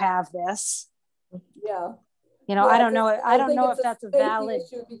to have this. Yeah. You know, I don't know if that's a valid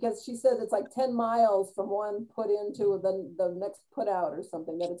issue, because she said it's like 10 miles from one put into the next put out or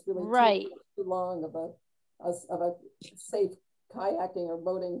something, that it's really too long of a safe kayaking or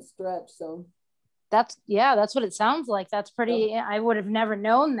boating stretch. So that's what it sounds like. That's pretty, I would have never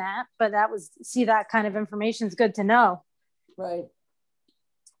known that, but that kind of information is good to know. Right.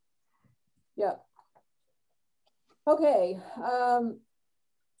 Yeah. Okay. All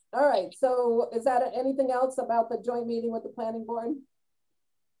right. So is that anything else about the joint meeting with the planning board?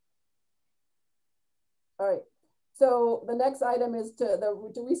 All right. So the next item is to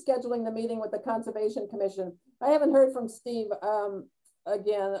rescheduling the meeting with the Conservation Commission. I haven't heard from Steve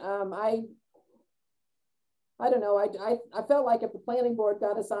again. I don't know. I felt like if the planning board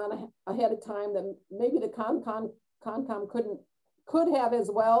got us on ahead of time, then maybe the Concom could have as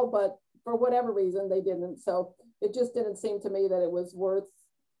well, but for whatever reason they didn't. So it just didn't seem to me that it was worth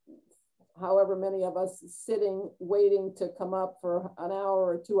however many of us sitting waiting to come up for an hour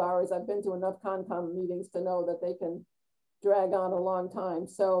or 2 hours. I've been to enough Concom meetings to know that they can drag on a long time.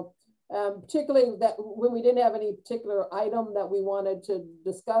 So particularly that when we didn't have any particular item that we wanted to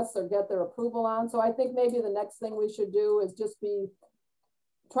discuss or get their approval on. So I think maybe the next thing we should do is just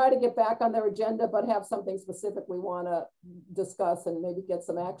try to get back on their agenda, but have something specific we want to discuss and maybe get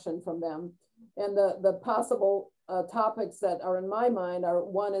some action from them. And the possible topics that are in my mind are,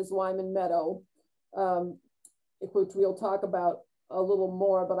 one is Wyman Meadow, which we'll talk about a little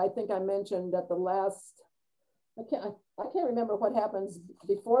more, but I think I mentioned at the last, I can't remember what happens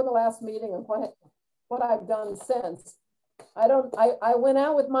before the last meeting and what I've done since. I went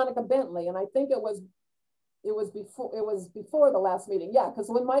out with Monica Bentley, and I think it was before the last meeting. Yeah, because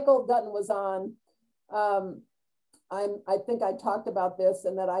when Michael Dutton was on, I think I talked about this,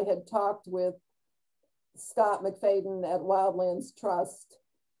 and that I had talked with Scott McFadden at Wildlands Trust,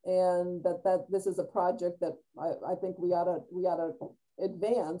 and that this is a project that I think we ought to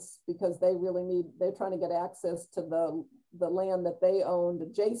advance, because they're trying to get access to the land that they owned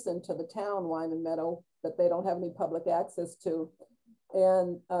adjacent to the town Wyman Meadow that they don't have any public access to.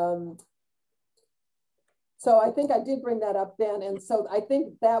 And so I think I did bring that up then. And so I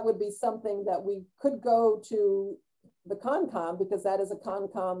think that would be something that we could go to the Concom, because that is a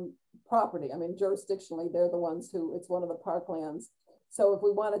Concom property. I mean, jurisdictionally, they're the ones who, it's one of the parklands. So if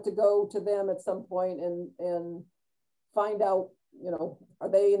we wanted to go to them at some point and find out, are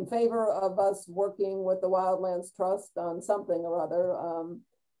they in favor of us working with the Wildlands Trust on something or other?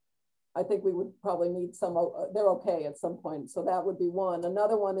 I think we would probably need they're okay at some point. So that would be one.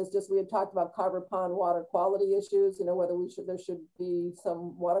 Another one is just, we had talked about Carver Pond water quality issues, whether there should be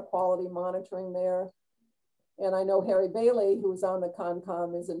some water quality monitoring there. And I know Harry Bailey, who's on the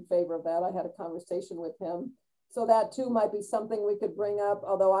Concom, is in favor of that. I had a conversation with him. So that too might be something we could bring up,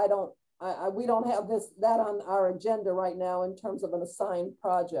 although we don't have that on our agenda right now in terms of an assigned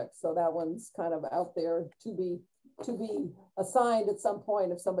project. So that one's kind of out there to be assigned at some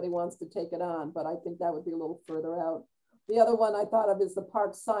point if somebody wants to take it on, but I think that would be a little further out. The other one I thought of is the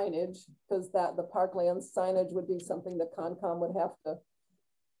park signage, because the parkland signage would be something that Concom would have to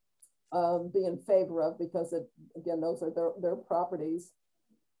be in favor of, because again, those are their properties.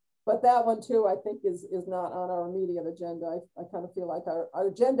 But that one too, I think is not on our immediate agenda. I kind of feel like our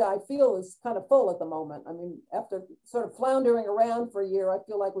agenda, I feel, is kind of full at the moment. I mean, after sort of floundering around for a year, I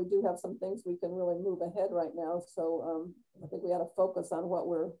feel like we do have some things we can really move ahead right now. So I think we ought to focus on what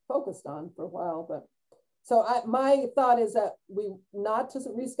we're focused on for a while. But so my thought is that we not to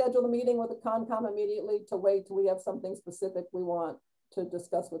reschedule the meeting with the Concom immediately, to wait till we have something specific we want to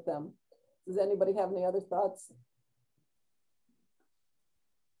discuss with them. Does anybody have any other thoughts?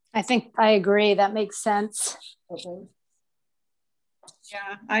 I think I agree. That makes sense. Okay.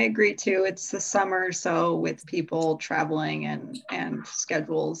 Yeah, I agree too. It's the summer, so with people traveling and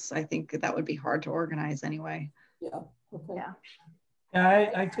schedules, I think that would be hard to organize anyway. Yeah. Okay. Yeah. Yeah,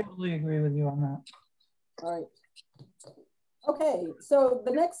 I totally agree with you on that. All right. Okay, so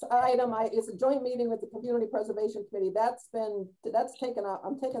the next item is a joint meeting with the Community Preservation Committee. That's taken out.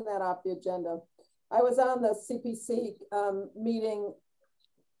 I'm taking that off the agenda. I was on the CPC meeting.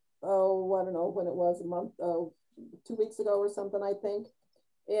 Oh, I don't know when it was, 2 weeks ago or something, I think.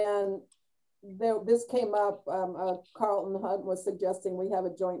 And this came up. Carlton Hunt was suggesting we have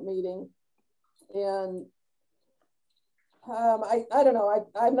a joint meeting, and I don't know.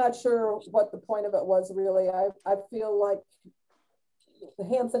 I'm not sure what the point of it was really. I feel like the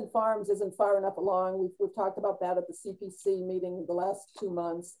Hanson Farms isn't far enough along. We've talked about that at the CPC meeting the last 2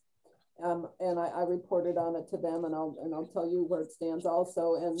 months. And I reported on it to them, and I'll tell you where it stands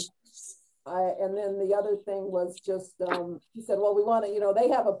also. And then the other thing was just, he said, well, we want to, they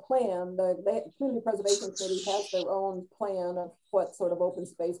have a plan. The Community Preservation Committee has their own plan of what sort of open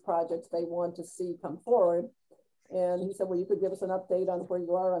space projects they want to see come forward. And he said, well, you could give us an update on where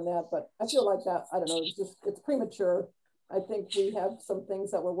you are on that. But I feel like that, I don't know, it's premature. I think we have some things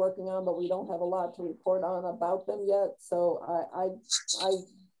that we're working on, but we don't have a lot to report on about them yet. So I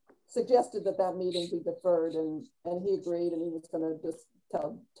suggested that meeting be deferred, and he agreed, and he was going to just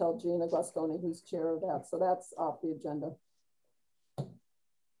tell Gina Glasconi, who's chair of that. So that's off the agenda.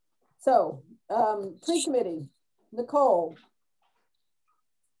 So tree committee, Nicole.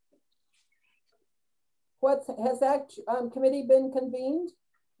 has that committee been convened?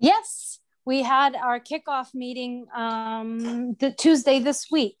 Yes, we had our kickoff meeting the Tuesday this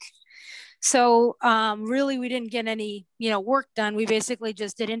week. So really, we didn't get any, work done. We basically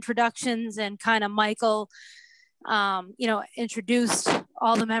just did introductions, and kind of Michael, introduced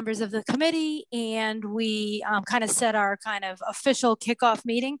all the members of the committee, and we kind of set our kind of official kickoff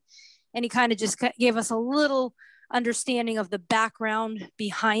meeting. And he kind of just gave us a little understanding of the background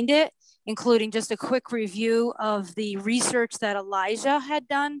behind it, including just a quick review of the research that Elijah had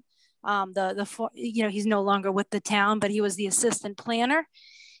done. He's no longer with the town, but he was the assistant planner.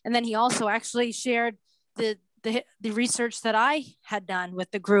 And then he also actually shared the research that I had done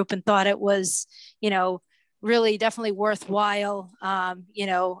with the group, and thought it was, really definitely worthwhile, a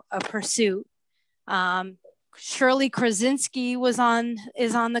pursuit. Shirley Krasinski is on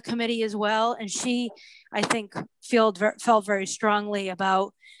the committee as well. And she, I think, felt very strongly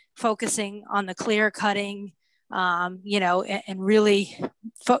about focusing on the clear cutting, and really,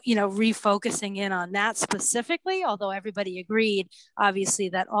 refocusing in on that specifically, although everybody agreed, obviously,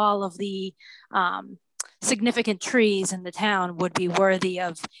 that all of the significant trees in the town would be worthy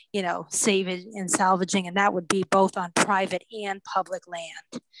of, saving and salvaging, and that would be both on private and public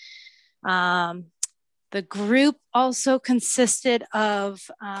land. The group also consisted of,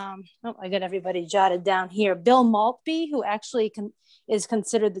 I got everybody jotted down here, Bill Maltby, who actually is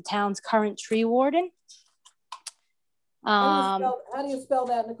considered the town's current tree warden. How do you spell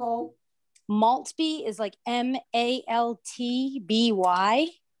that, Nicole? Maltby is like M-A-L-T-B-Y.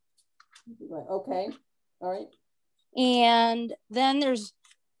 Okay, all right. And then there's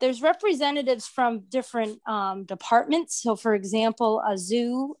representatives from different departments. So for example,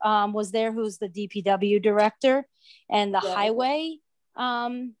 Azu was there, who's the DPW director, and the highway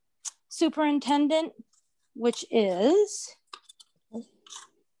superintendent, which is,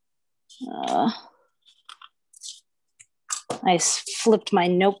 I flipped my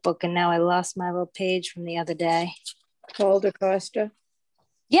notebook and now I lost my little page from the other day. Paul DaCosta.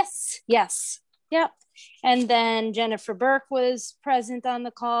 Yes. Yep. And then Jennifer Burke was present on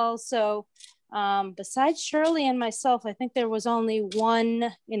the call. So besides Shirley and myself, I think there was only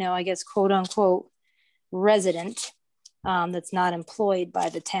one, I guess, quote unquote, resident that's not employed by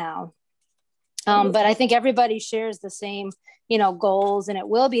the town. But I think everybody shares the same, goals, and it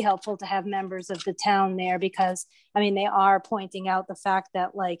will be helpful to have members of the town there, because, they are pointing out the fact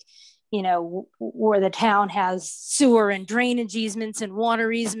that, like, where the town has sewer and drainage easements and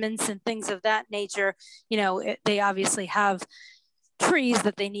water easements and things of that nature, they obviously have trees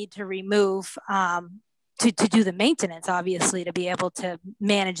that they need to remove to do the maintenance, obviously, to be able to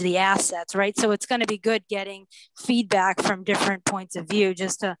manage the assets, right? So it's going to be good getting feedback from different points of view,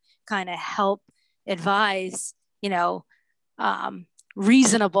 just to kind of help advise,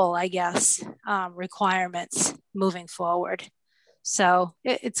 reasonable, I guess, requirements moving forward. So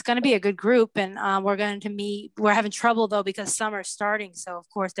it's going to be a good group, and we're going to meet. We're having trouble though, because summer's starting. So of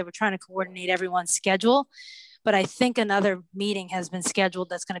course they were trying to coordinate everyone's schedule, but I think another meeting has been scheduled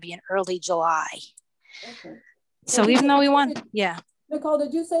that's going to be in early July. Okay. So even though we want, Nicole,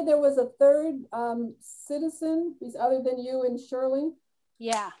 did you say there was a third citizen other than you and Shirley?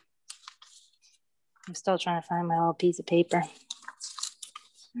 Yeah. I'm still trying to find my little piece of paper.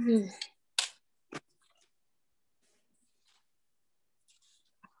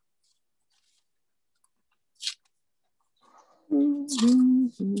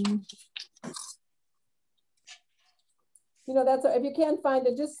 That's if you can't find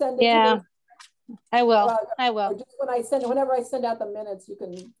it, just send it. Yeah, to me. I will. Just whenever I send out the minutes, you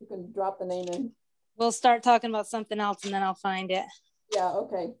can drop the name in. We'll start talking about something else, and then I'll find it. Yeah.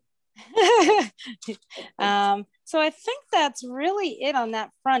 Okay. So I think that's really it on that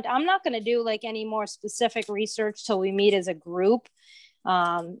front. I'm not going to do like any more specific research till we meet as a group,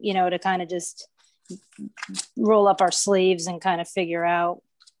 to kind of just roll up our sleeves and kind of figure out,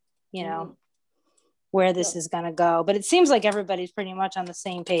 where this is going to go. But it seems like everybody's pretty much on the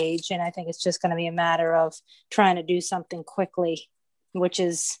same page. And I think it's just going to be a matter of trying to do something quickly, which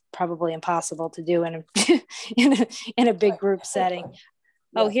is probably impossible to do in a big group setting.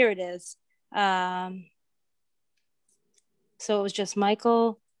 Oh, here it is. So it was just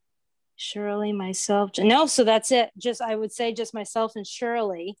Michael, Shirley, myself. No, so that's it. I would say just myself and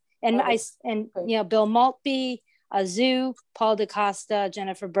Shirley, and Bill Maltby, Azu, Paul DaCosta,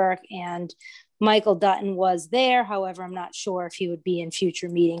 Jennifer Burke, and Michael Dutton was there. However, I'm not sure if he would be in future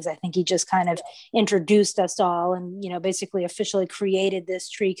meetings. I think he just kind of introduced us all and, basically officially created this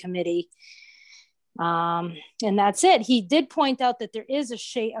tree committee. And that's it. He did point out that there is a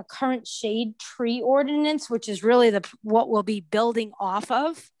current shade tree ordinance, which is really what we'll be building off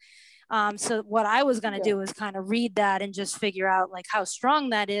of. So what I was going to do is kind of read that and just figure out like how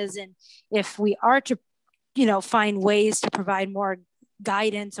strong that is. And if we are to, you know, find ways to provide more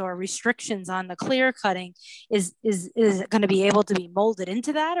guidance or restrictions on the clear cutting, is it going to be able to be molded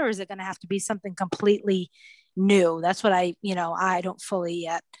into that, or is it going to have to be something completely new? That's what I don't fully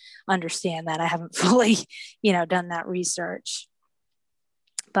yet understand that. I haven't fully, you know, done that research,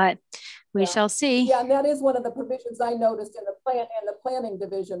 but we shall see. Yeah, and that is one of the provisions I noticed in the planning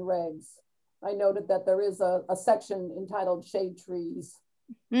division regs. I noted that there is a section entitled shade trees.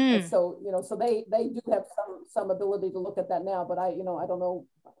 So, you know, so they do have some ability to look at that now, but I don't know.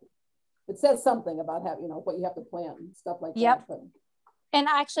 It says something about how, you know, what you have to plant and stuff like that. But. And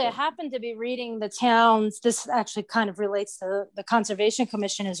actually, I happened to be reading the towns. This actually kind of relates to the Conservation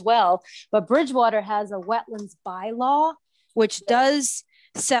Commission as well. But Bridgewater has a wetlands bylaw, which does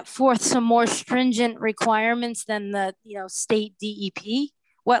set forth some more stringent requirements than the, you know, state DEP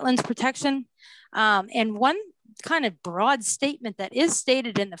wetlands protection. And one kind of broad statement that is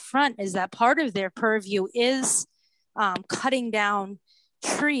stated in the front is that part of their purview is cutting down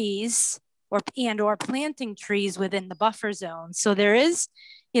trees or planting trees within the buffer zone. So there is,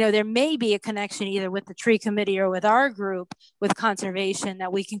 you know, there may be a connection either with the tree committee or with our group with conservation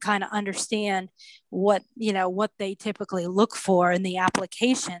that we can kind of understand what, you know, what they typically look for in the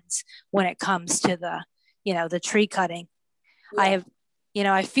applications when it comes to the, you know, the tree cutting. Yeah.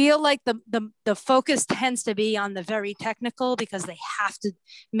 I feel like the focus tends to be on the very technical because they have to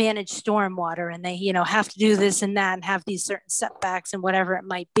manage stormwater and they, you know, have to do this and that and have these certain setbacks and whatever it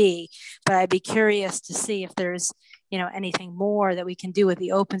might be. But I'd be curious to see if there's, you know, anything more that we can do with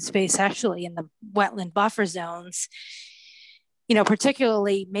the open space actually in the wetland buffer zones, you know,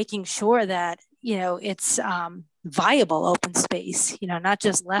 particularly making sure that, you know, it's viable open space, you know, not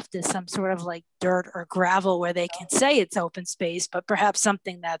just left as some sort of like dirt or gravel where they can say it's open space, but perhaps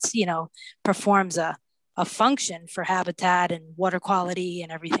something that's, you know, performs a function for habitat and water quality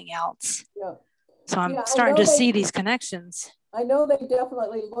and everything else. Yeah. So I'm starting to see these connections. I know they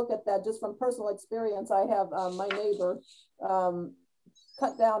definitely look at that just from personal experience. I have my neighbor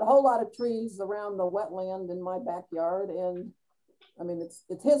cut down a whole lot of trees around the wetland in my backyard. And I mean,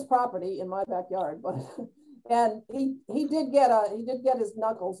 it's his property in my backyard, but and he did get his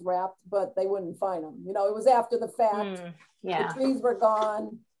knuckles wrapped, but they wouldn't find him. You know, it was after the fact. The trees were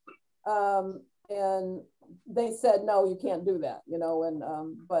gone, and they said no, you can't do that. You know, and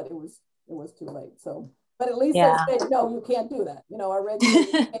but it was too late. So, but at least they said no, you can't do that. You know, already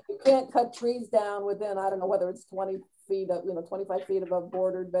you can't cut trees down within, I don't know whether it's 20 feet of, you know, 25 feet above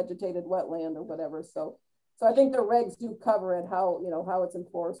bordered vegetated wetland or whatever. So I think the regs do cover it, how, you know, how it's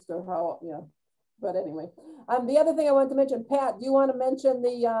enforced or how, you know, but anyway. The other thing I wanted to mention, Pat, do you want to mention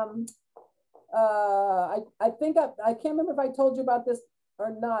the, I think I can't remember if I told you about this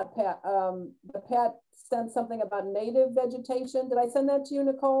or not, Pat. But Pat sent something about native vegetation. Did I send that to you,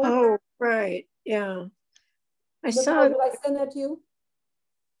 Nicole? Oh, right. Yeah. Nicole, saw. Did I send that to you?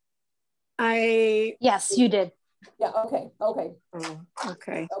 Yes, you did. Yeah. Okay. Okay. Oh,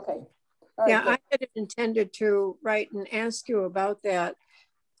 okay. Okay. Yeah, I had intended to write and ask you about that,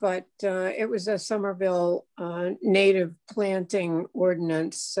 but it was a Somerville native planting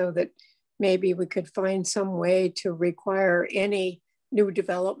ordinance, so that maybe we could find some way to require any new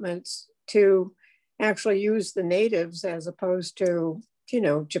developments to actually use the natives as opposed to, you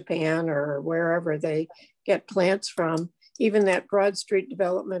know, Japan or wherever they get plants from. Even that Broad Street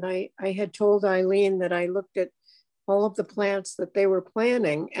development, I had told Eileen that I looked at all of the plants that they were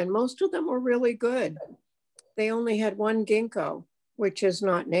planting, and most of them were really good. They only had one ginkgo, which is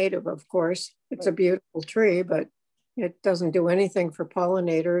not native, of course. It's a beautiful tree, but it doesn't do anything for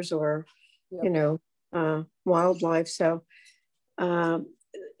pollinators or, you know, wildlife. So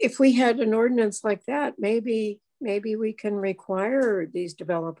if we had an ordinance like that, maybe we can require these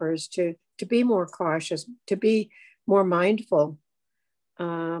developers to be more cautious, to be more mindful.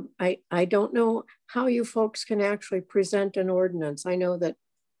 I don't know how you folks can actually present an ordinance. I know that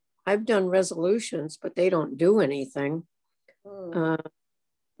I've done resolutions, but they don't do anything.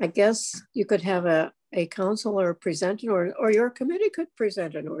 I guess you could have a councilor present an ordinance, or your committee could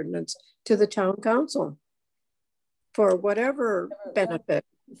present an ordinance to the town council for whatever benefit.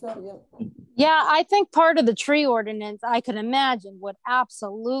 Yeah, I think part of the tree ordinance, I could imagine, would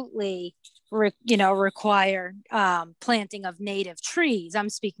absolutely, require planting of native trees. I'm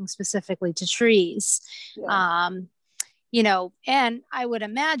speaking specifically to trees. And I would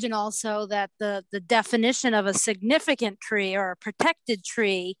imagine also that the definition of a significant tree or a protected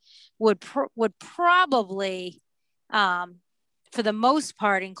tree would probably for the most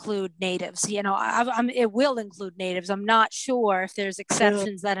part, include natives. You know, it will include natives. I'm not sure if there's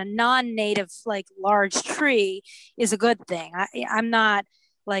exceptions that a non-native, like large tree, is a good thing. I'm not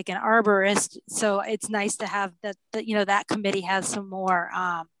like an arborist, so it's nice to have that. You know, that committee has some more,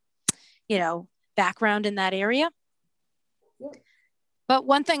 you know, background in that area. Yeah. But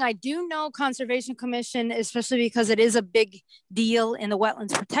one thing I do know, Conservation Commission, especially because it is a big deal in the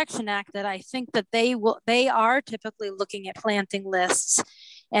Wetlands Protection Act, that I think that they are typically looking at planting lists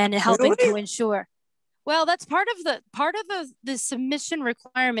and helping to ensure. Well, that's part of the submission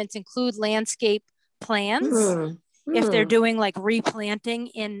requirements include landscape plans if they're doing like replanting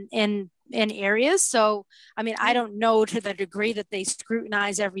in areas. So, I mean, I don't know to the degree that they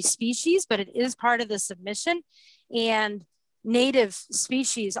scrutinize every species, but it is part of the submission. And native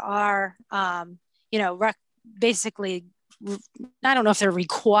species are, you know, basically, I don't know if they're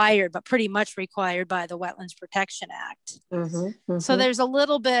required, but pretty much required by the Wetlands Protection Act. So there's a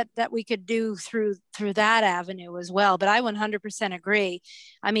little bit that we could do through that avenue as well. But I 100% agree.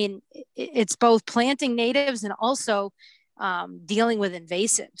 I mean, it's both planting natives and also dealing with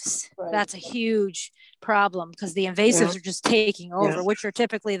invasives. Right. That's a huge problem because the invasives are just taking over, which are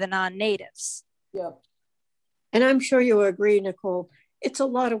typically the non-natives. Yeah. And I'm sure you agree, Nicole, it's a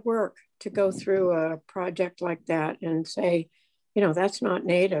lot of work to go through a project like that and say, you know, that's not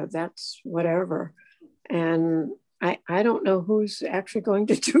native, that's whatever. And I don't know who's actually going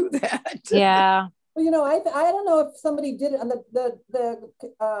to do that. Yeah. Well, you know, I don't know if somebody did it on the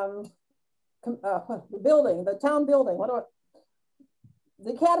building, the town building,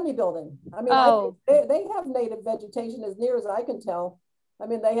 the academy building. I mean, I think they have native vegetation as near as I can tell. I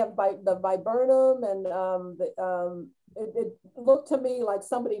mean, they have the viburnum and it looked to me like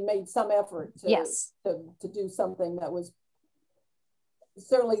somebody made some effort to do something that was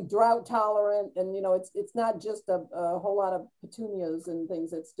certainly drought tolerant. And, you know, it's not just a whole lot of petunias and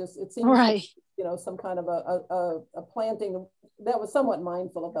things. It's just, it seems, like, you know, some kind of a planting that was somewhat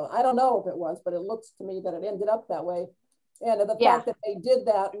mindful of that. I don't know if it was, but it looks to me that it ended up that way. And the fact that they did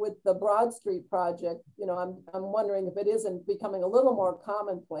that with the Broad Street project, you know, I'm wondering if it isn't becoming a little more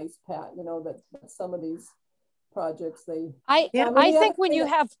commonplace, Pat, you know, that some of these projects I think when you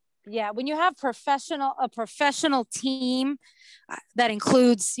have a professional team that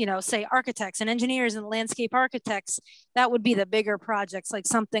includes, you know, say architects and engineers and landscape architects, that would be the bigger projects, like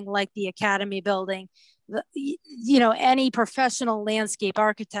something like the Academy building. You know, any professional landscape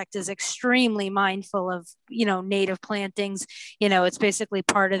architect is extremely mindful of, you know, native plantings. You know, it's basically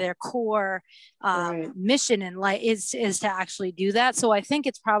part of their core mission in life is to actually do that. So I think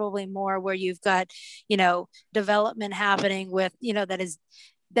it's probably more where you've got, you know, development happening with, you know,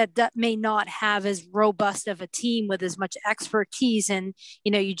 that may not have as robust of a team with as much expertise, and,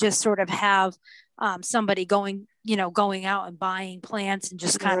 you know, you just sort of have somebody going out and buying plants and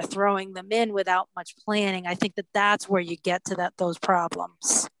just kind of throwing them in without much planning. I think that's where you get to those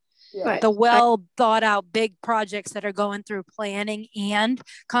problems. Yeah. The well thought out big projects that are going through planning and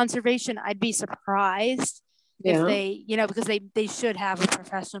conservation, I'd be surprised if they, you know, because they should have a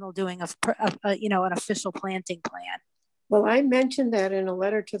professional doing you know, an official planting plan. Well, I mentioned that in a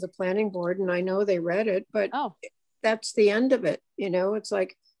letter to the planning board, and I know they read it, but that's the end of it. You know, it's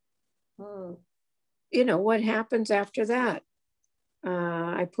like, you know, what happens after that?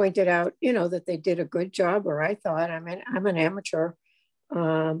 I pointed out, you know, that they did a good job, or I thought, I mean, I'm an amateur.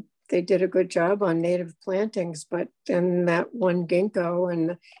 They did a good job on native plantings, but then that one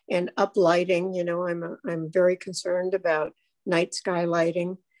ginkgo and uplighting, you know, I'm very concerned about night sky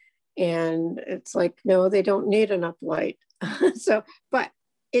lighting. And it's like, no, they don't need an uplight. So, but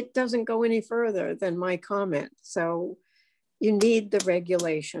it doesn't go any further than my comment. So you need the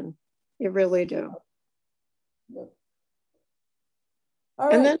regulation. You really do. Yep. All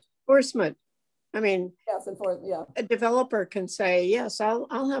right. And then enforcement. I mean, yes, enforcement, a developer can say, yes,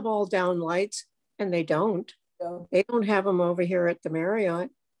 I'll have all down lights, and they don't. Yeah. They don't have them over here at the Marriott.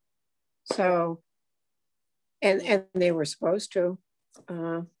 So, and they were supposed to.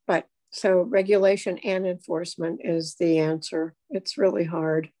 But so regulation and enforcement is the answer. It's really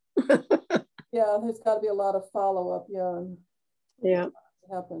hard. Yeah, there's got to be a lot of follow-up. Yeah. It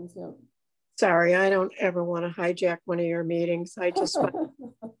happens. Yeah. Sorry, I don't ever want to hijack one of your meetings. I just,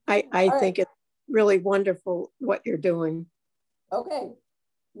 I think it's really wonderful what you're doing. Okay,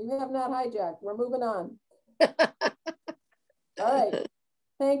 you have not hijacked. We're moving on. All right.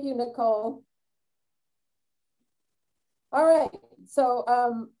 Thank you, Nicole. All right,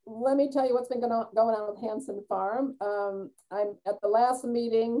 so let me tell you what's been going on with Hanson Farm. I'm at the last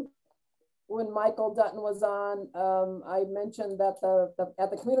meeting when Michael Dutton was on. I mentioned that at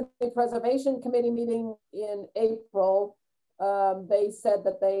the Community Preservation Committee meeting in April, They said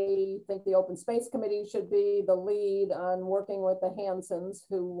that they think the Open Space Committee should be the lead on working with the Hansons,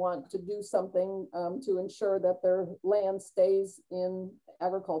 who want to do something to ensure that their land stays in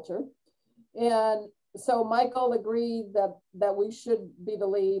agriculture. And so Michael agreed that we should be the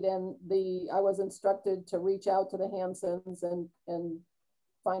lead, and I was instructed to reach out to the Hansons and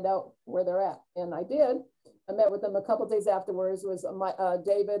find out where they're at. And I did. I met with them a couple of days afterwards. It was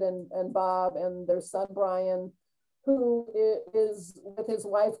David and Bob and their son Brian, who is with his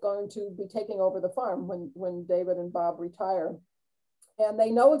wife going to be taking over the farm when David and Bob retire. And they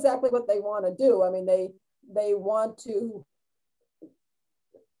know exactly what they want to do. I mean, they want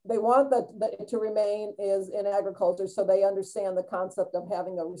that to remain is in agriculture, so they understand the concept of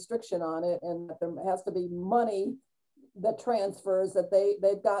having a restriction on it, and that there has to be money that transfers, that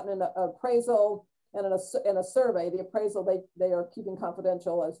they've gotten an appraisal and a survey. The appraisal they are keeping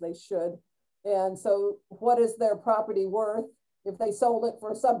confidential, as they should. And so what is their property worth if they sold it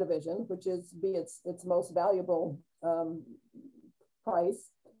for a subdivision, which is its most valuable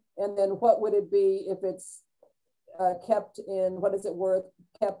price? And then what would it be if it's kept in, what is it worth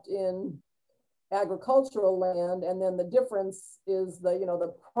kept in agricultural land? And then the difference is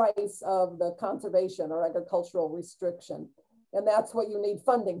the price of the conservation or agricultural restriction. And that's what you need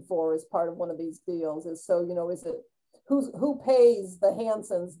funding for as part of one of these deals, is so, is it, who pays the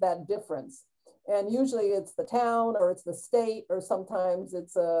Hansons that difference? And usually it's the town, or it's the state, or sometimes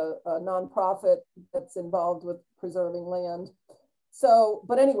it's a nonprofit that's involved with preserving land. So,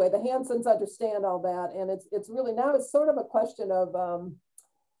 but anyway, the Hansons understand all that. And it's really, now it's sort of a question of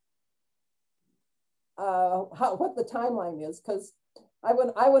what the timeline is, because I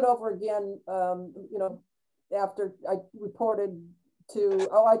went over again, after I reported to,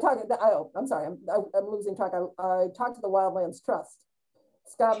 I'm sorry, I'm losing track. I talked to the Wildlands Trust.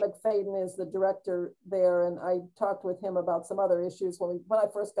 Scott McFadden is the director there, and I talked with him about some other issues when I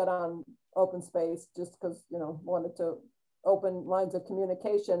first got on Open Space, just because, wanted to open lines of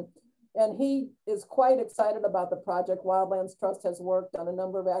communication. And he is quite excited about the project. Wildlands Trust has worked on a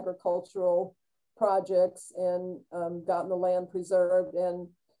number of agricultural projects and gotten the land preserved. And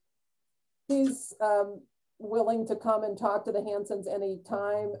he's willing to come and talk to the Hansons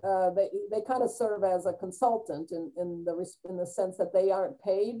anytime. They kind of serve as a consultant in the sense that they aren't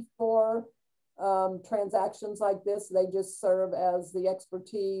paid for transactions like this. They just serve as the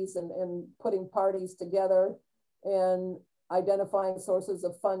expertise and putting parties together and identifying sources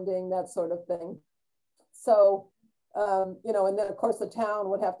of funding, that sort of thing. So, and then of course the town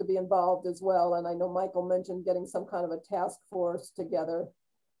would have to be involved as well. And I know Michael mentioned getting some kind of a task force together.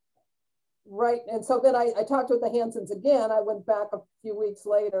 Right, and so then I talked with the Hansons again. I went back a few weeks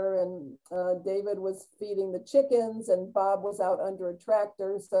later, and David was feeding the chickens and Bob was out under a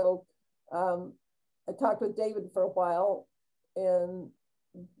tractor. So I talked with David for a while and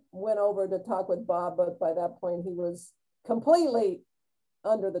went over to talk with Bob, but by that point he was completely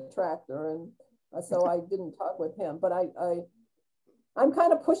under the tractor, and so I didn't talk with him. But I'm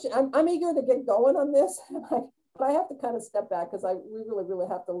kind of pushing. I'm eager to get going on this. But I have to kind of step back because we really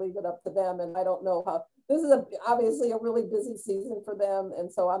have to leave it up to them. And I don't know how, this is obviously a really busy season for them.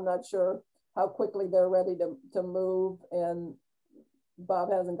 And so I'm not sure how quickly they're ready to move. And Bob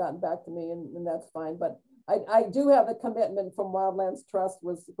hasn't gotten back to me, and that's fine. But I do have a commitment from Wildlands Trust,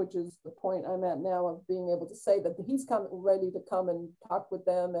 which is the point I'm at now, of being able to say that he's ready to come and talk with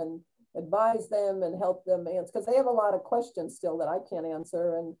them and advise them and help them answer, because they have a lot of questions still that I can't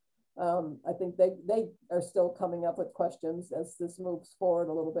answer. And I think they are still coming up with questions as this moves forward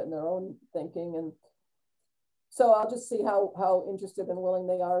a little bit in their own thinking. And so I'll just see how interested and willing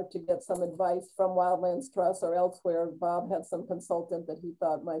they are to get some advice from Wildlands Trust or elsewhere. Bob had some consultant that he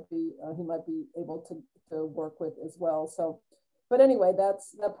thought he might be able to work with as well. So, but anyway, that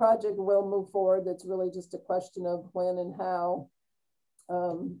project will move forward. It's really just a question of when and how.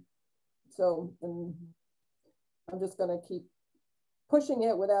 And I'm just going to keep pushing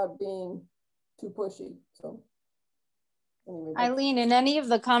it without being too pushy. So anyway, Eileen, in any of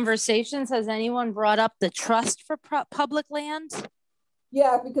the conversations, has anyone brought up the trust for public land?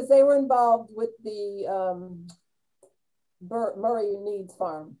 Yeah, because they were involved with the Murray Needs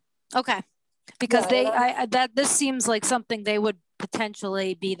Farm. Okay, because this seems like something they would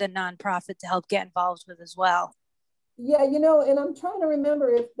potentially be the nonprofit to help get involved with as well. Yeah, and I'm trying to remember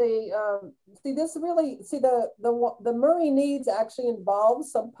if they the Murray Needs actually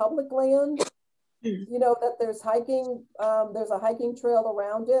involves some public land. That there's hiking, there's a hiking trail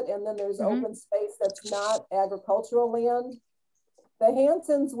around it, and then there's open space that's not agricultural land. The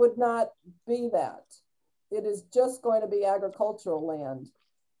Hansons would not be that. It is just going to be agricultural land.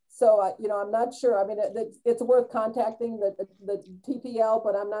 So, you know, I'm not sure. I mean, it's worth contacting the TPL,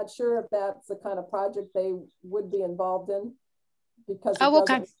 but I'm not sure if that's the kind of project they would be involved in, because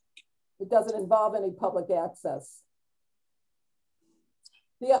it doesn't involve any public access.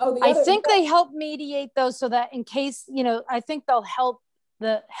 I think they help mediate those, so that in case, you know, I think they'll help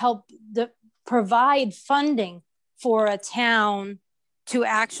provide funding for a town to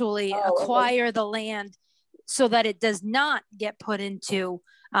actually acquire the land, so that it does not get put into,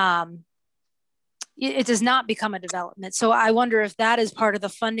 it does not become a development. So I wonder if that is part of the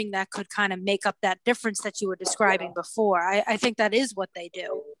funding that could kind of make up that difference that you were describing before. I think that is what they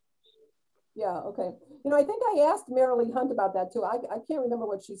do. Yeah, okay. You know, I think I asked Marilee Hunt about that too. I can't remember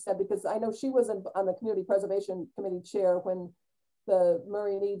what she said, because I know she was on the Community Preservation Committee chair when the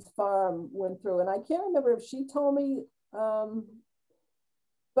Murray Needs Farm went through, and I can't remember if she told me,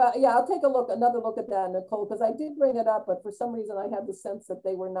 but yeah, I'll take another look at that, Nicole, because I did bring it up, but for some reason I had the sense that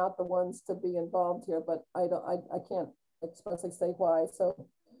they were not the ones to be involved here, but I can't expressly say why. So,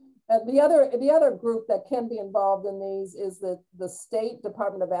 and the other group that can be involved in these is the State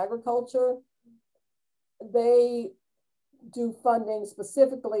Department of Agriculture. They do funding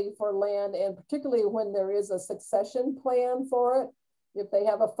specifically for land, and particularly when there is a succession plan for it. If they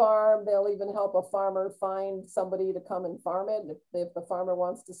have a farm, they'll even help a farmer find somebody to come and farm it if the farmer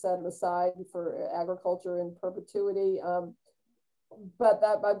wants to set it aside for agriculture in perpetuity. But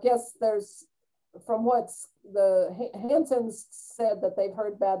I guess there's, from what the Hansons said, that they've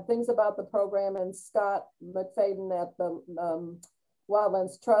heard bad things about the program, and Scott McFadden at the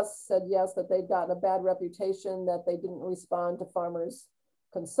Wildlands Trust said yes, that they'd gotten a bad reputation, that they didn't respond to farmers'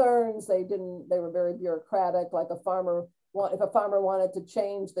 concerns. They were very bureaucratic. Like if a farmer wanted to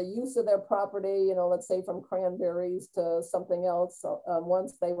change the use of their property, you know, let's say from cranberries to something else,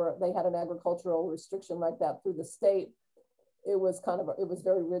 once they had an agricultural restriction like that through the state, it was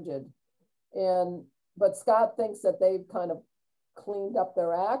very rigid. But Scott thinks that they've kind of cleaned up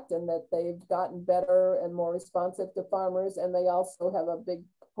their act, and that they've gotten better and more responsive to farmers, and they also have a big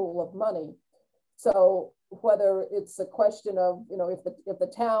pool of money. So whether it's a question of, you know, if the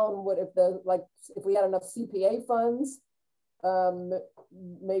town would, if we had enough CPA funds,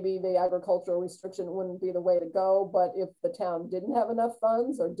 maybe the agricultural restriction wouldn't be the way to go. But if the town didn't have enough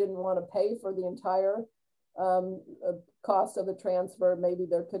funds or didn't want to pay for the entire cost of the transfer, maybe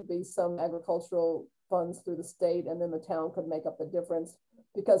there could be some agricultural funds through the state, and then the town could make up the difference.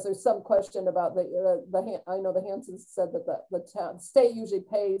 Because there's some question about I know the Hansons said that the state usually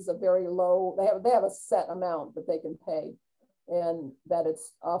pays a very low, they have a set amount that they can pay, and that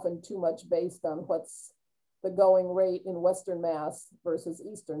it's often too much based on what's the going rate in Western Mass versus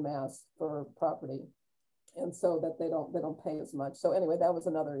Eastern Mass for property, and so that they don't pay as much. So anyway, that was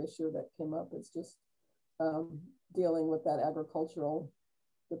another issue that came up. It's just dealing with that agricultural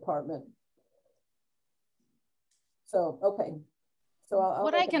department. So okay, so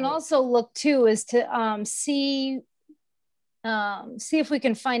what I can also look to is to see if we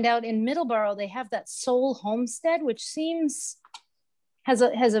can find out in Middleborough. They have that Soul Homestead, which seems has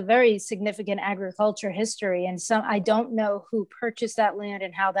a very significant agriculture history, and I don't know who purchased that land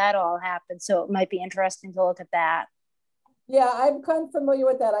and how that all happened. So it might be interesting to look at that. Yeah, I'm kind of familiar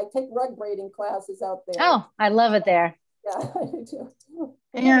with that. I take rug braiding classes out there. Oh, I love it there. Yeah, I do too.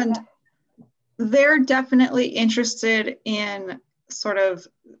 And they're definitely interested in sort of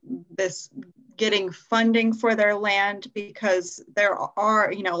this getting funding for their land, because there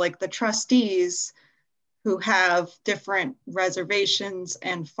are, you know, like the trustees who have different reservations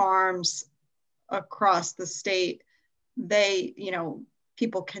and farms across the state. They, you know,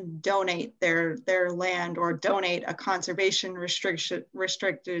 people can donate their land or donate a conservation restriction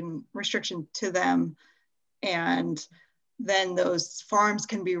to them, and then those farms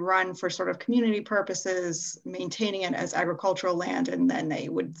can be run for sort of community purposes, maintaining it as agricultural land, and then they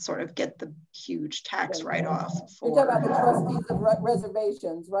would sort of get the huge tax write-off. You're talking about the trustees of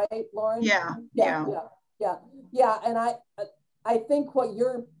reservations, right, Lauren? Yeah. And I think what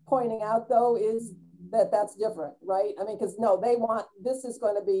you're pointing out though is that's different, right? I mean, because no, they want, this is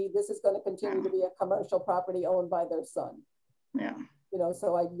going to continue to be a commercial property owned by their son. Yeah. You know,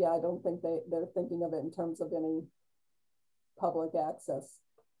 so I don't think they're thinking of it in terms of any public access.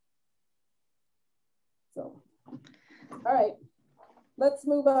 So, all right, let's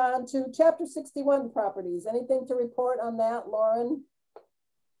move on to Chapter 61 properties. Anything to report on that, Lauren?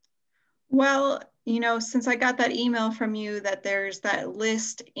 Well, you know, since I got that email from you that there's that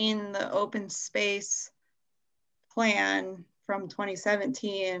list in the open space plan from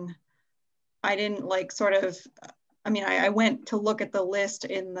 2017, I didn't like sort of, I mean, I went to look at the list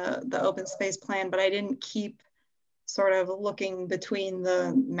in the open space plan, but I didn't keep sort of looking between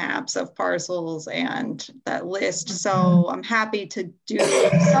the maps of parcels and that list. So I'm happy to do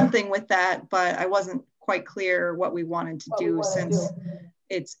something with that, but I wasn't quite clear what we wanted to do since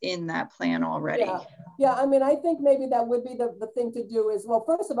it's in that plan already. Yeah, I mean, I think maybe that would be the thing to do is, well,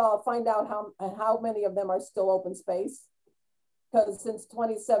 first of all, find out how many of them are still open space. Because since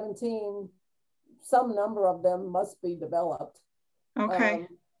 2017, some number of them must be developed. Okay.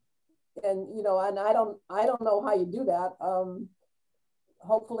 And you know, and I don't know how you do that.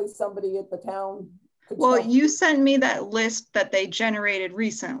 Hopefully somebody at the town could. Well, you sent me that list that they generated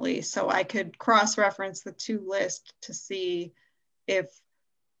recently, so I could cross-reference the two lists to see if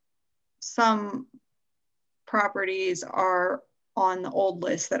some properties are on the old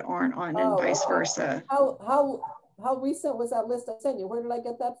list that aren't on, and vice versa. How recent was that list I sent you? Where did I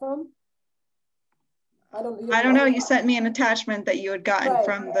get that from? I don't know. You sent me an attachment that you had gotten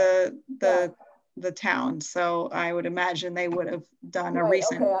from the town, so I would imagine they would have done a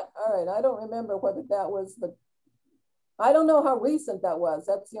recent. Okay, all right. I don't remember whether that was I don't know how recent that was.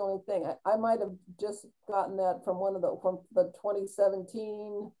 That's the only thing. I might have just gotten that from from the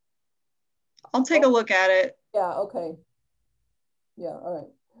 2017. I'll take a look at it. Yeah. Okay. Yeah. All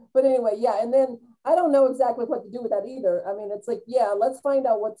right. But anyway, yeah. And then I don't know exactly what to do with that either. I mean, it's like, yeah, let's find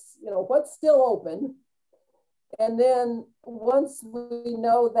out what's still open. And then once we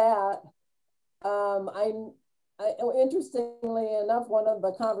know that, interestingly enough, one of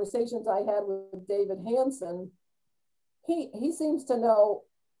the conversations I had with David Hansen, he seems to know,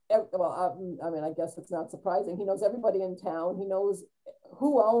 well, I mean, I guess it's not surprising. He knows everybody in town. He knows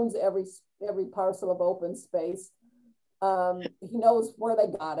who owns every parcel of open space. He knows where they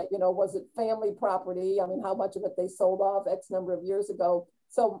got it. You know, was it family property? I mean, how much of it they sold off X number of years ago.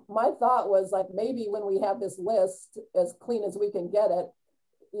 So my thought was like, maybe when we have this list as clean as we can get it,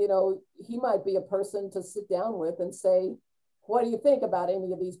 you know, he might be a person to sit down with and say, what do you think about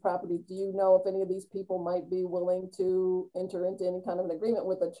any of these properties? Do you know if any of these people might be willing to enter into any kind of an agreement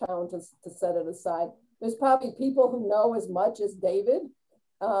with the town to set it aside? There's probably people who know as much as David,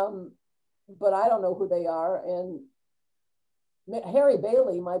 but I don't know who they are. And Harry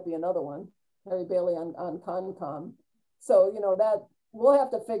Bailey might be another one, Harry Bailey on Concom. So, you know, that we'll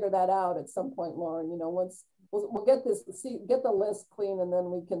have to figure that out at some point, Lauren. You know, once we'll get get the list clean, and then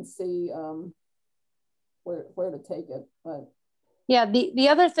we can see where to take it. But yeah, the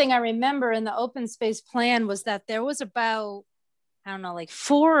other thing I remember in the open space plan was that there was about, I don't know, like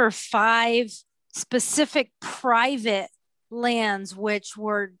 4 or 5 specific private lands which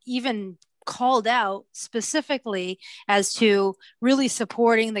were even called out specifically as to really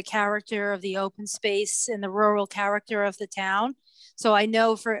supporting the character of the open space and the rural character of the town. So I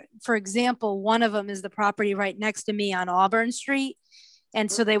know, for example, one of them is the property right next to me on Auburn Street.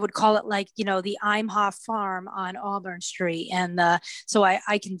 And so they would call it like, you know, the Imhoff Farm on Auburn Street. And so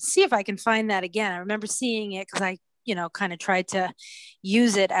I can see if I can find that again. I remember seeing it because I, you know, kind of tried to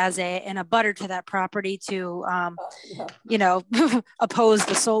use it as an abutter to that property to, you know, oppose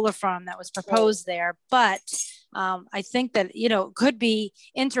the solar farm that was proposed there. But I think that, you know, it could be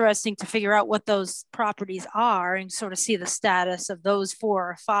interesting to figure out what those properties are and sort of see the status of those 4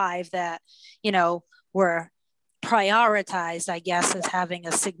 or 5 that, you know, were prioritized, I guess, as having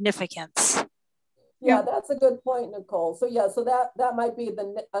a significance. Yeah, that's a good point, Nicole. So yeah, so that might be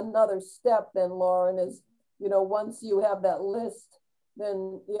another step then, Lauren, is, you know, once you have that list,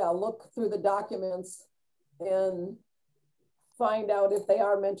 then yeah, look through the documents and find out if they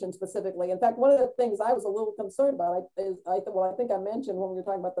are mentioned specifically. In fact, one of the things I was a little concerned about is, I think I mentioned when we were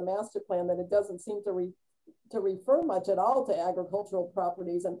talking about the master plan that it doesn't seem to refer much at all to agricultural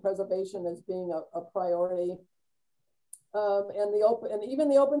properties and preservation as being a priority. And even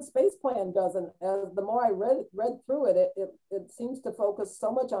the open space plan doesn't. The more I read through it, it seems to focus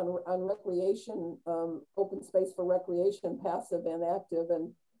so much on recreation, open space for recreation, passive and active,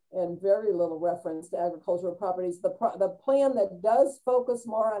 and very little reference to agricultural properties. The plan that does focus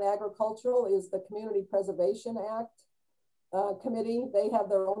more on agricultural is the Community Preservation Act committee. They have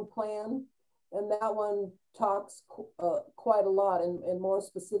their own plan, and that one talks quite a lot and more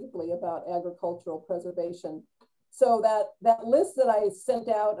specifically about agricultural preservation. So that list that I sent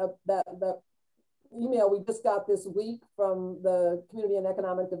out, that email we just got this week from the Community and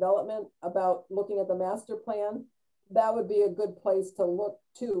Economic Development about looking at the master plan, that would be a good place to look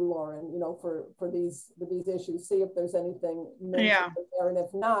to, Lauren, you know, for these issues, see if there's anything mentioned there. And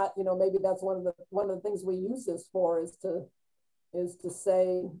if not, you know, maybe that's one of the things we use this for is to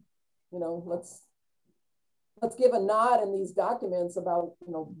say, you know, let's give a nod in these documents about,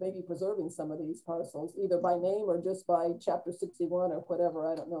 you know, maybe preserving some of these parcels, either by name or just by chapter 61 or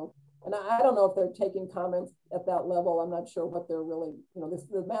whatever, I don't know. And I don't know if they're taking comments at that level. I'm not sure what they're really,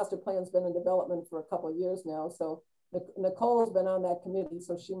 the master plan's been in development for a couple of years now. So Nicole's been on that committee,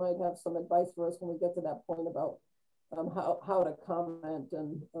 so she might have some advice for us when we get to that point about how to comment.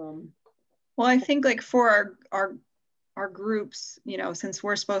 And well, I think like for our groups, since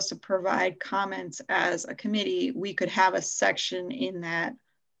we're supposed to provide comments as a committee, we could have a section in that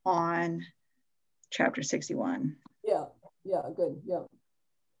on chapter 61. Yeah, good.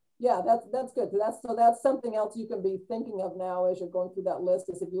 Yeah, that's good. That's something else you can be thinking of now as you're going through that list,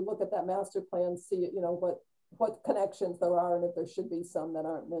 is if you look at that master plan, see, what connections there are, and if there should be some that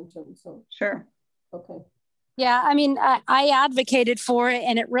aren't mentioned. So sure. Okay. Yeah, I mean, I advocated for it,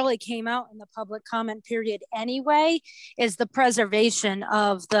 and it really came out in the public comment period anyway, is the preservation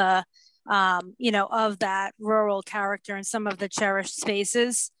of the, of that rural character and some of the cherished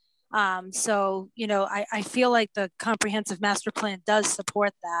spaces. So, I feel like the comprehensive master plan does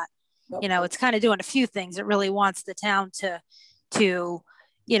support that. Okay. It's kind of doing a few things. It really wants the town to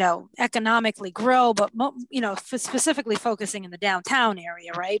economically grow, but, specifically focusing in the downtown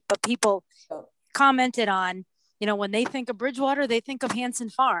area, right? But people commented on, when they think of Bridgewater, they think of Hanson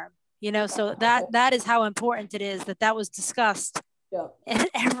Farm, so that is how important it is that was discussed at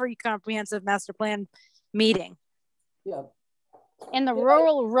every comprehensive master plan meeting. Yeah. And the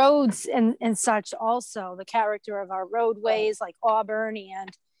rural roads and such, also the character of our roadways like Auburn,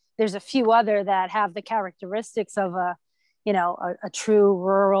 and there's a few other that have the characteristics of a true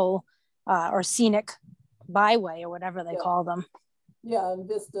rural or scenic byway or whatever they call them. Yeah, and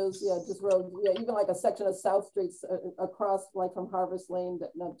vistas, just roads, even like a section of South Street across, like from Harvest Lane,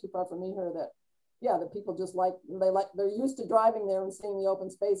 that not too far from me here, that people just they're used to driving there and seeing the open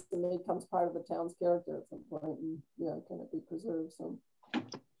space, and it becomes part of the town's character at some point, and can it be preserved? So,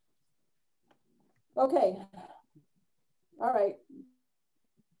 okay, all right,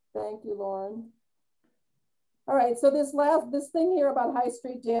 thank you, Lauren. All right, so this thing here about High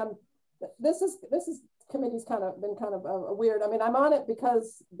Street Dam, this is committee's been kind of weird. I mean, I'm on it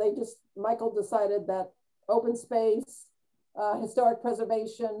because Michael decided that open space, historic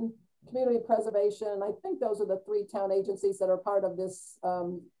preservation, community preservation, I think those are the 3 town agencies that are part of this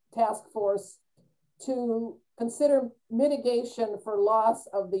task force to consider mitigation for loss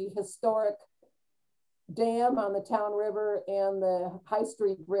of the historic dam on the town river and the High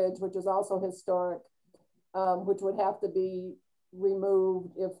Street Bridge, which is also historic, which would have to be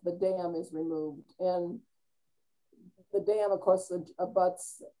removed if the dam is removed. And the dam, of course,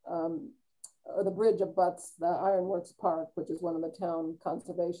 abuts, or the bridge abuts the Ironworks Park, which is one of the town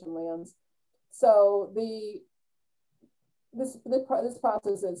conservation lands. So this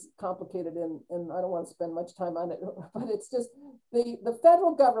process is complicated, and I don't want to spend much time on it, but it's just the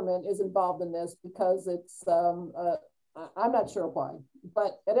federal government is involved in this because it's I'm not sure why,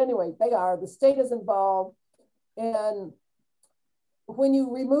 but at any rate, they are. The state is involved, and when you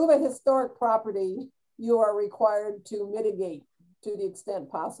remove a historic property, you are required to mitigate to the extent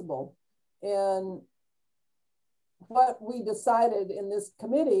possible. And what we decided in this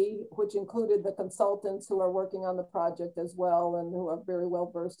committee, which included the consultants who are working on the project as well, and who are very well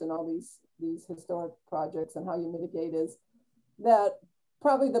versed in all these historic projects and how you mitigate, is that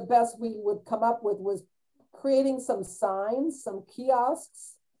probably the best we would come up with was creating some signs, some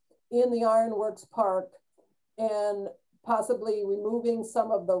kiosks in the Ironworks Park, and possibly removing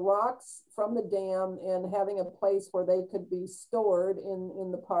some of the rocks from the dam and having a place where they could be stored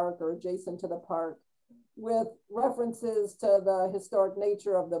in the park or adjacent to the park, with references to the historic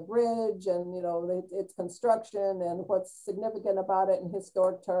nature of the bridge and its construction and what's significant about it in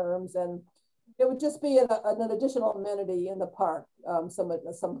historic terms. And it would just be an additional amenity in the park.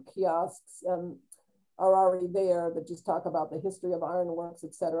 Some kiosks are already there that just talk about the history of ironworks,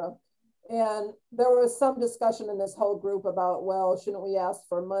 etc. And there was some discussion in this whole group about, well, shouldn't we ask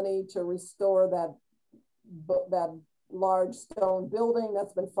for money to restore that large stone building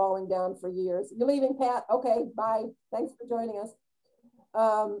that's been falling down for years? You're leaving, Pat? Okay, bye. Thanks for joining us.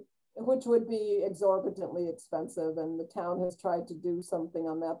 Which would be exorbitantly expensive, and the town has tried to do something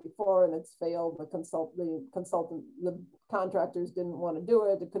on that before, and it's failed. The contractors didn't want to do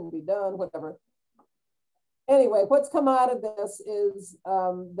it. It couldn't be done. Whatever. Anyway, what's come out of this is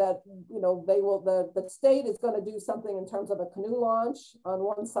that the state is going to do something in terms of a canoe launch on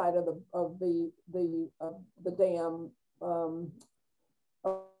one side of the dam, or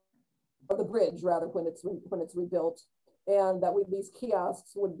the bridge rather, when it's rebuilt, and that these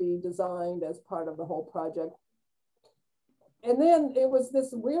kiosks would be designed as part of the whole project. And then it was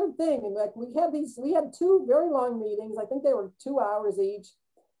this weird thing, and like we had 2 very long meetings. I think they were 2 hours each.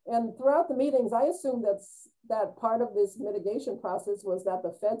 And throughout the meetings, I assumed that part of this mitigation process was that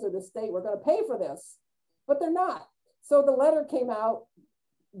the feds or the state were going to pay for this, but they're not. So the letter came out,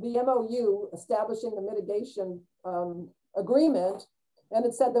 the MOU establishing the mitigation agreement, and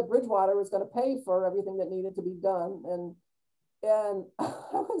it said that Bridgewater was going to pay for everything that needed to be done. And my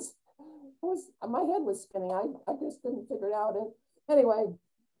head was spinning. I just couldn't figure it out. And anyway,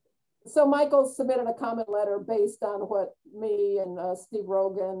 so Michael submitted a comment letter based on what me and Steve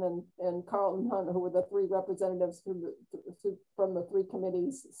Rogan and Carlton Hunt, who were the three representatives from the three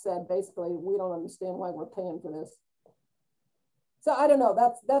committees, said basically, we don't understand why we're paying for this. So I don't know.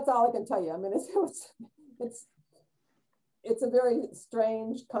 That's all I can tell you. I mean, it's a very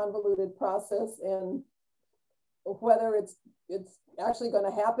strange, convoluted process, and whether it's actually going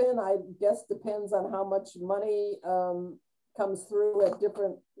to happen, I guess depends on how much money comes through at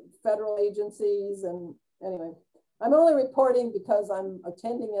different federal agencies. And anyway, I'm only reporting because I'm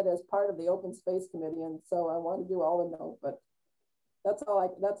attending it as part of the Open Space Committee, and so I want to do all the know. But that's all.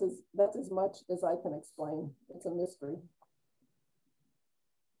 That's as much as I can explain. It's a mystery.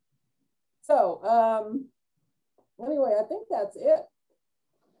 So anyway, I think that's it.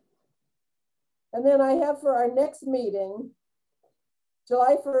 And then I have for our next meeting,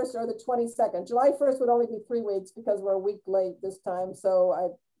 July 1st or the 22nd. July 1st would only be 3 weeks because we're a week late this time.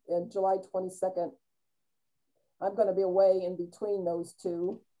 So July 22nd, I'm going to be away in between those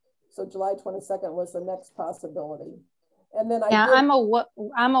two. So July 22nd was the next possibility. And then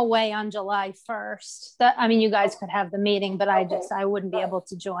I'm away on July 1st. I mean, you guys could have the meeting, but I wouldn't be able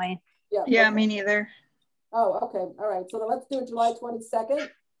to join. Yeah, me neither. Oh, okay. All right. So then let's do July 22nd. Is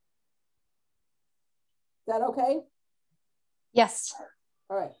that okay? Yes.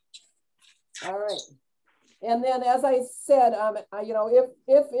 All right. All right. And then, as I said, you know,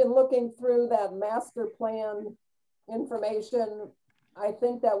 if in looking through that master plan information, I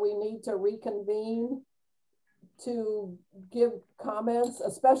think that we need to reconvene to give comments,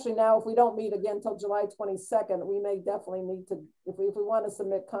 especially now if we don't meet again till July 22nd, we may definitely need to, if we want to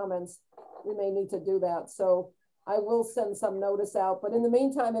submit comments, we may need to do that. So I will send some notice out, but in the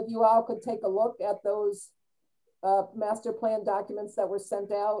meantime, if you all could take a look at those master plan documents that were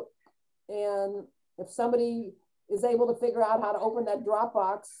sent out, and if somebody is able to figure out how to open that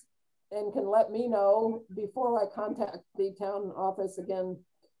Dropbox and can let me know before I contact the town office again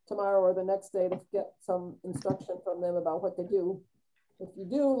tomorrow or the next day to get some instruction from them about what to do. If you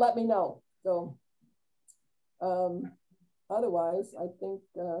do, let me know. So otherwise, I think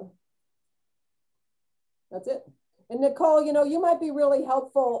that's it. And Nicole, you know, you might be really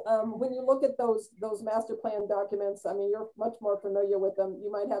helpful when you look at those master plan documents. I mean, you're much more familiar with them.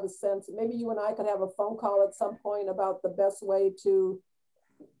 You might have a sense. Maybe you and I could have a phone call at some point about the best way to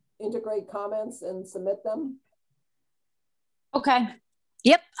integrate comments and submit them. Okay.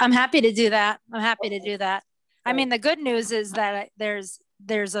 Yep, I'm happy to do that. I'm happy to do that. I mean, the good news is that there's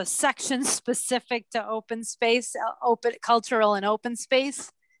a section specific to open space, open cultural and open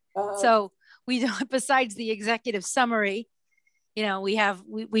space. So we don't, besides the executive summary, you know,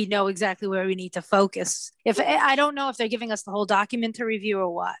 we know exactly where we need to focus. I don't know if they're giving us the whole document to review or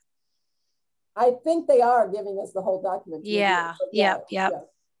what. I think they are giving us the whole document. Yeah. Yep.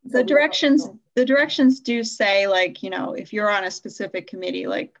 The directions do say, like, you know, if you're on a specific committee,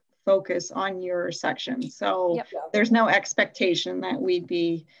 like, focus on your section. So there's no expectation that we'd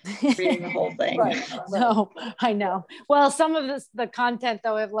be reading the whole thing. Right. No, I know. Well, some of the content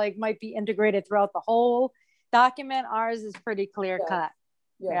though, might be integrated throughout the whole document. Ours is pretty clear cut.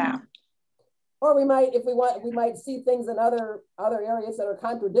 Yeah. Or we might, if we want, we might see things in other areas that are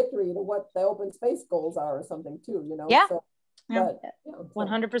contradictory to what the open space goals are or something too, you know? Yeah. So, but, you know,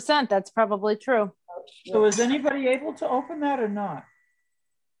 100%. That's probably true. So is anybody able to open that or not?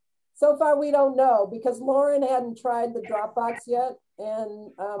 So far, we don't know because Lauren hadn't tried the Dropbox yet.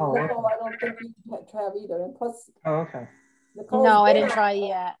 And Nicole, I don't think you have either. And plus, okay. Nicole, no, I didn't try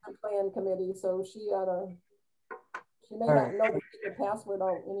yet. Plan committee, so she may not know the secret password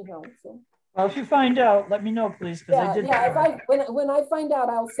out anyhow. So. Well, if you find out, let me know, please, because I did. Yeah. When I find out,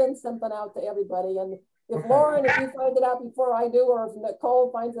 I'll send something out to everybody. And if Lauren, if you find it out before I do, or if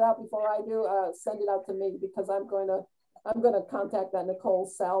Nicole finds it out before I do, send it out to me because I'm going to contact that Nicole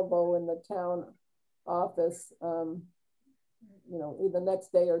Salvo in the town office. You know, either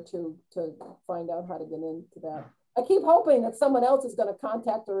next day or two to find out how to get into that. I keep hoping that someone else is going to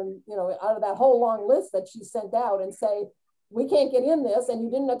contact her and, you know, out of that whole long list that she sent out and say, we can't get in this and you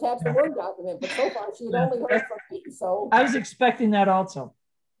didn't attach the Word document, but so far she had only heard from me. So I was expecting that also.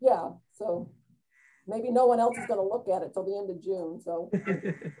 Yeah, so maybe no one else is going to look at it till the end of June. So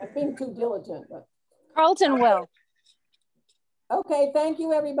I'm being too diligent. But Carlton will. Okay, thank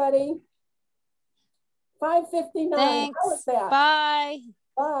you, everybody. 5:59. Thanks. How was that? Bye.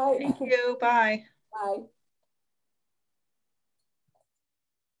 Bye. Thank you. Bye. Bye.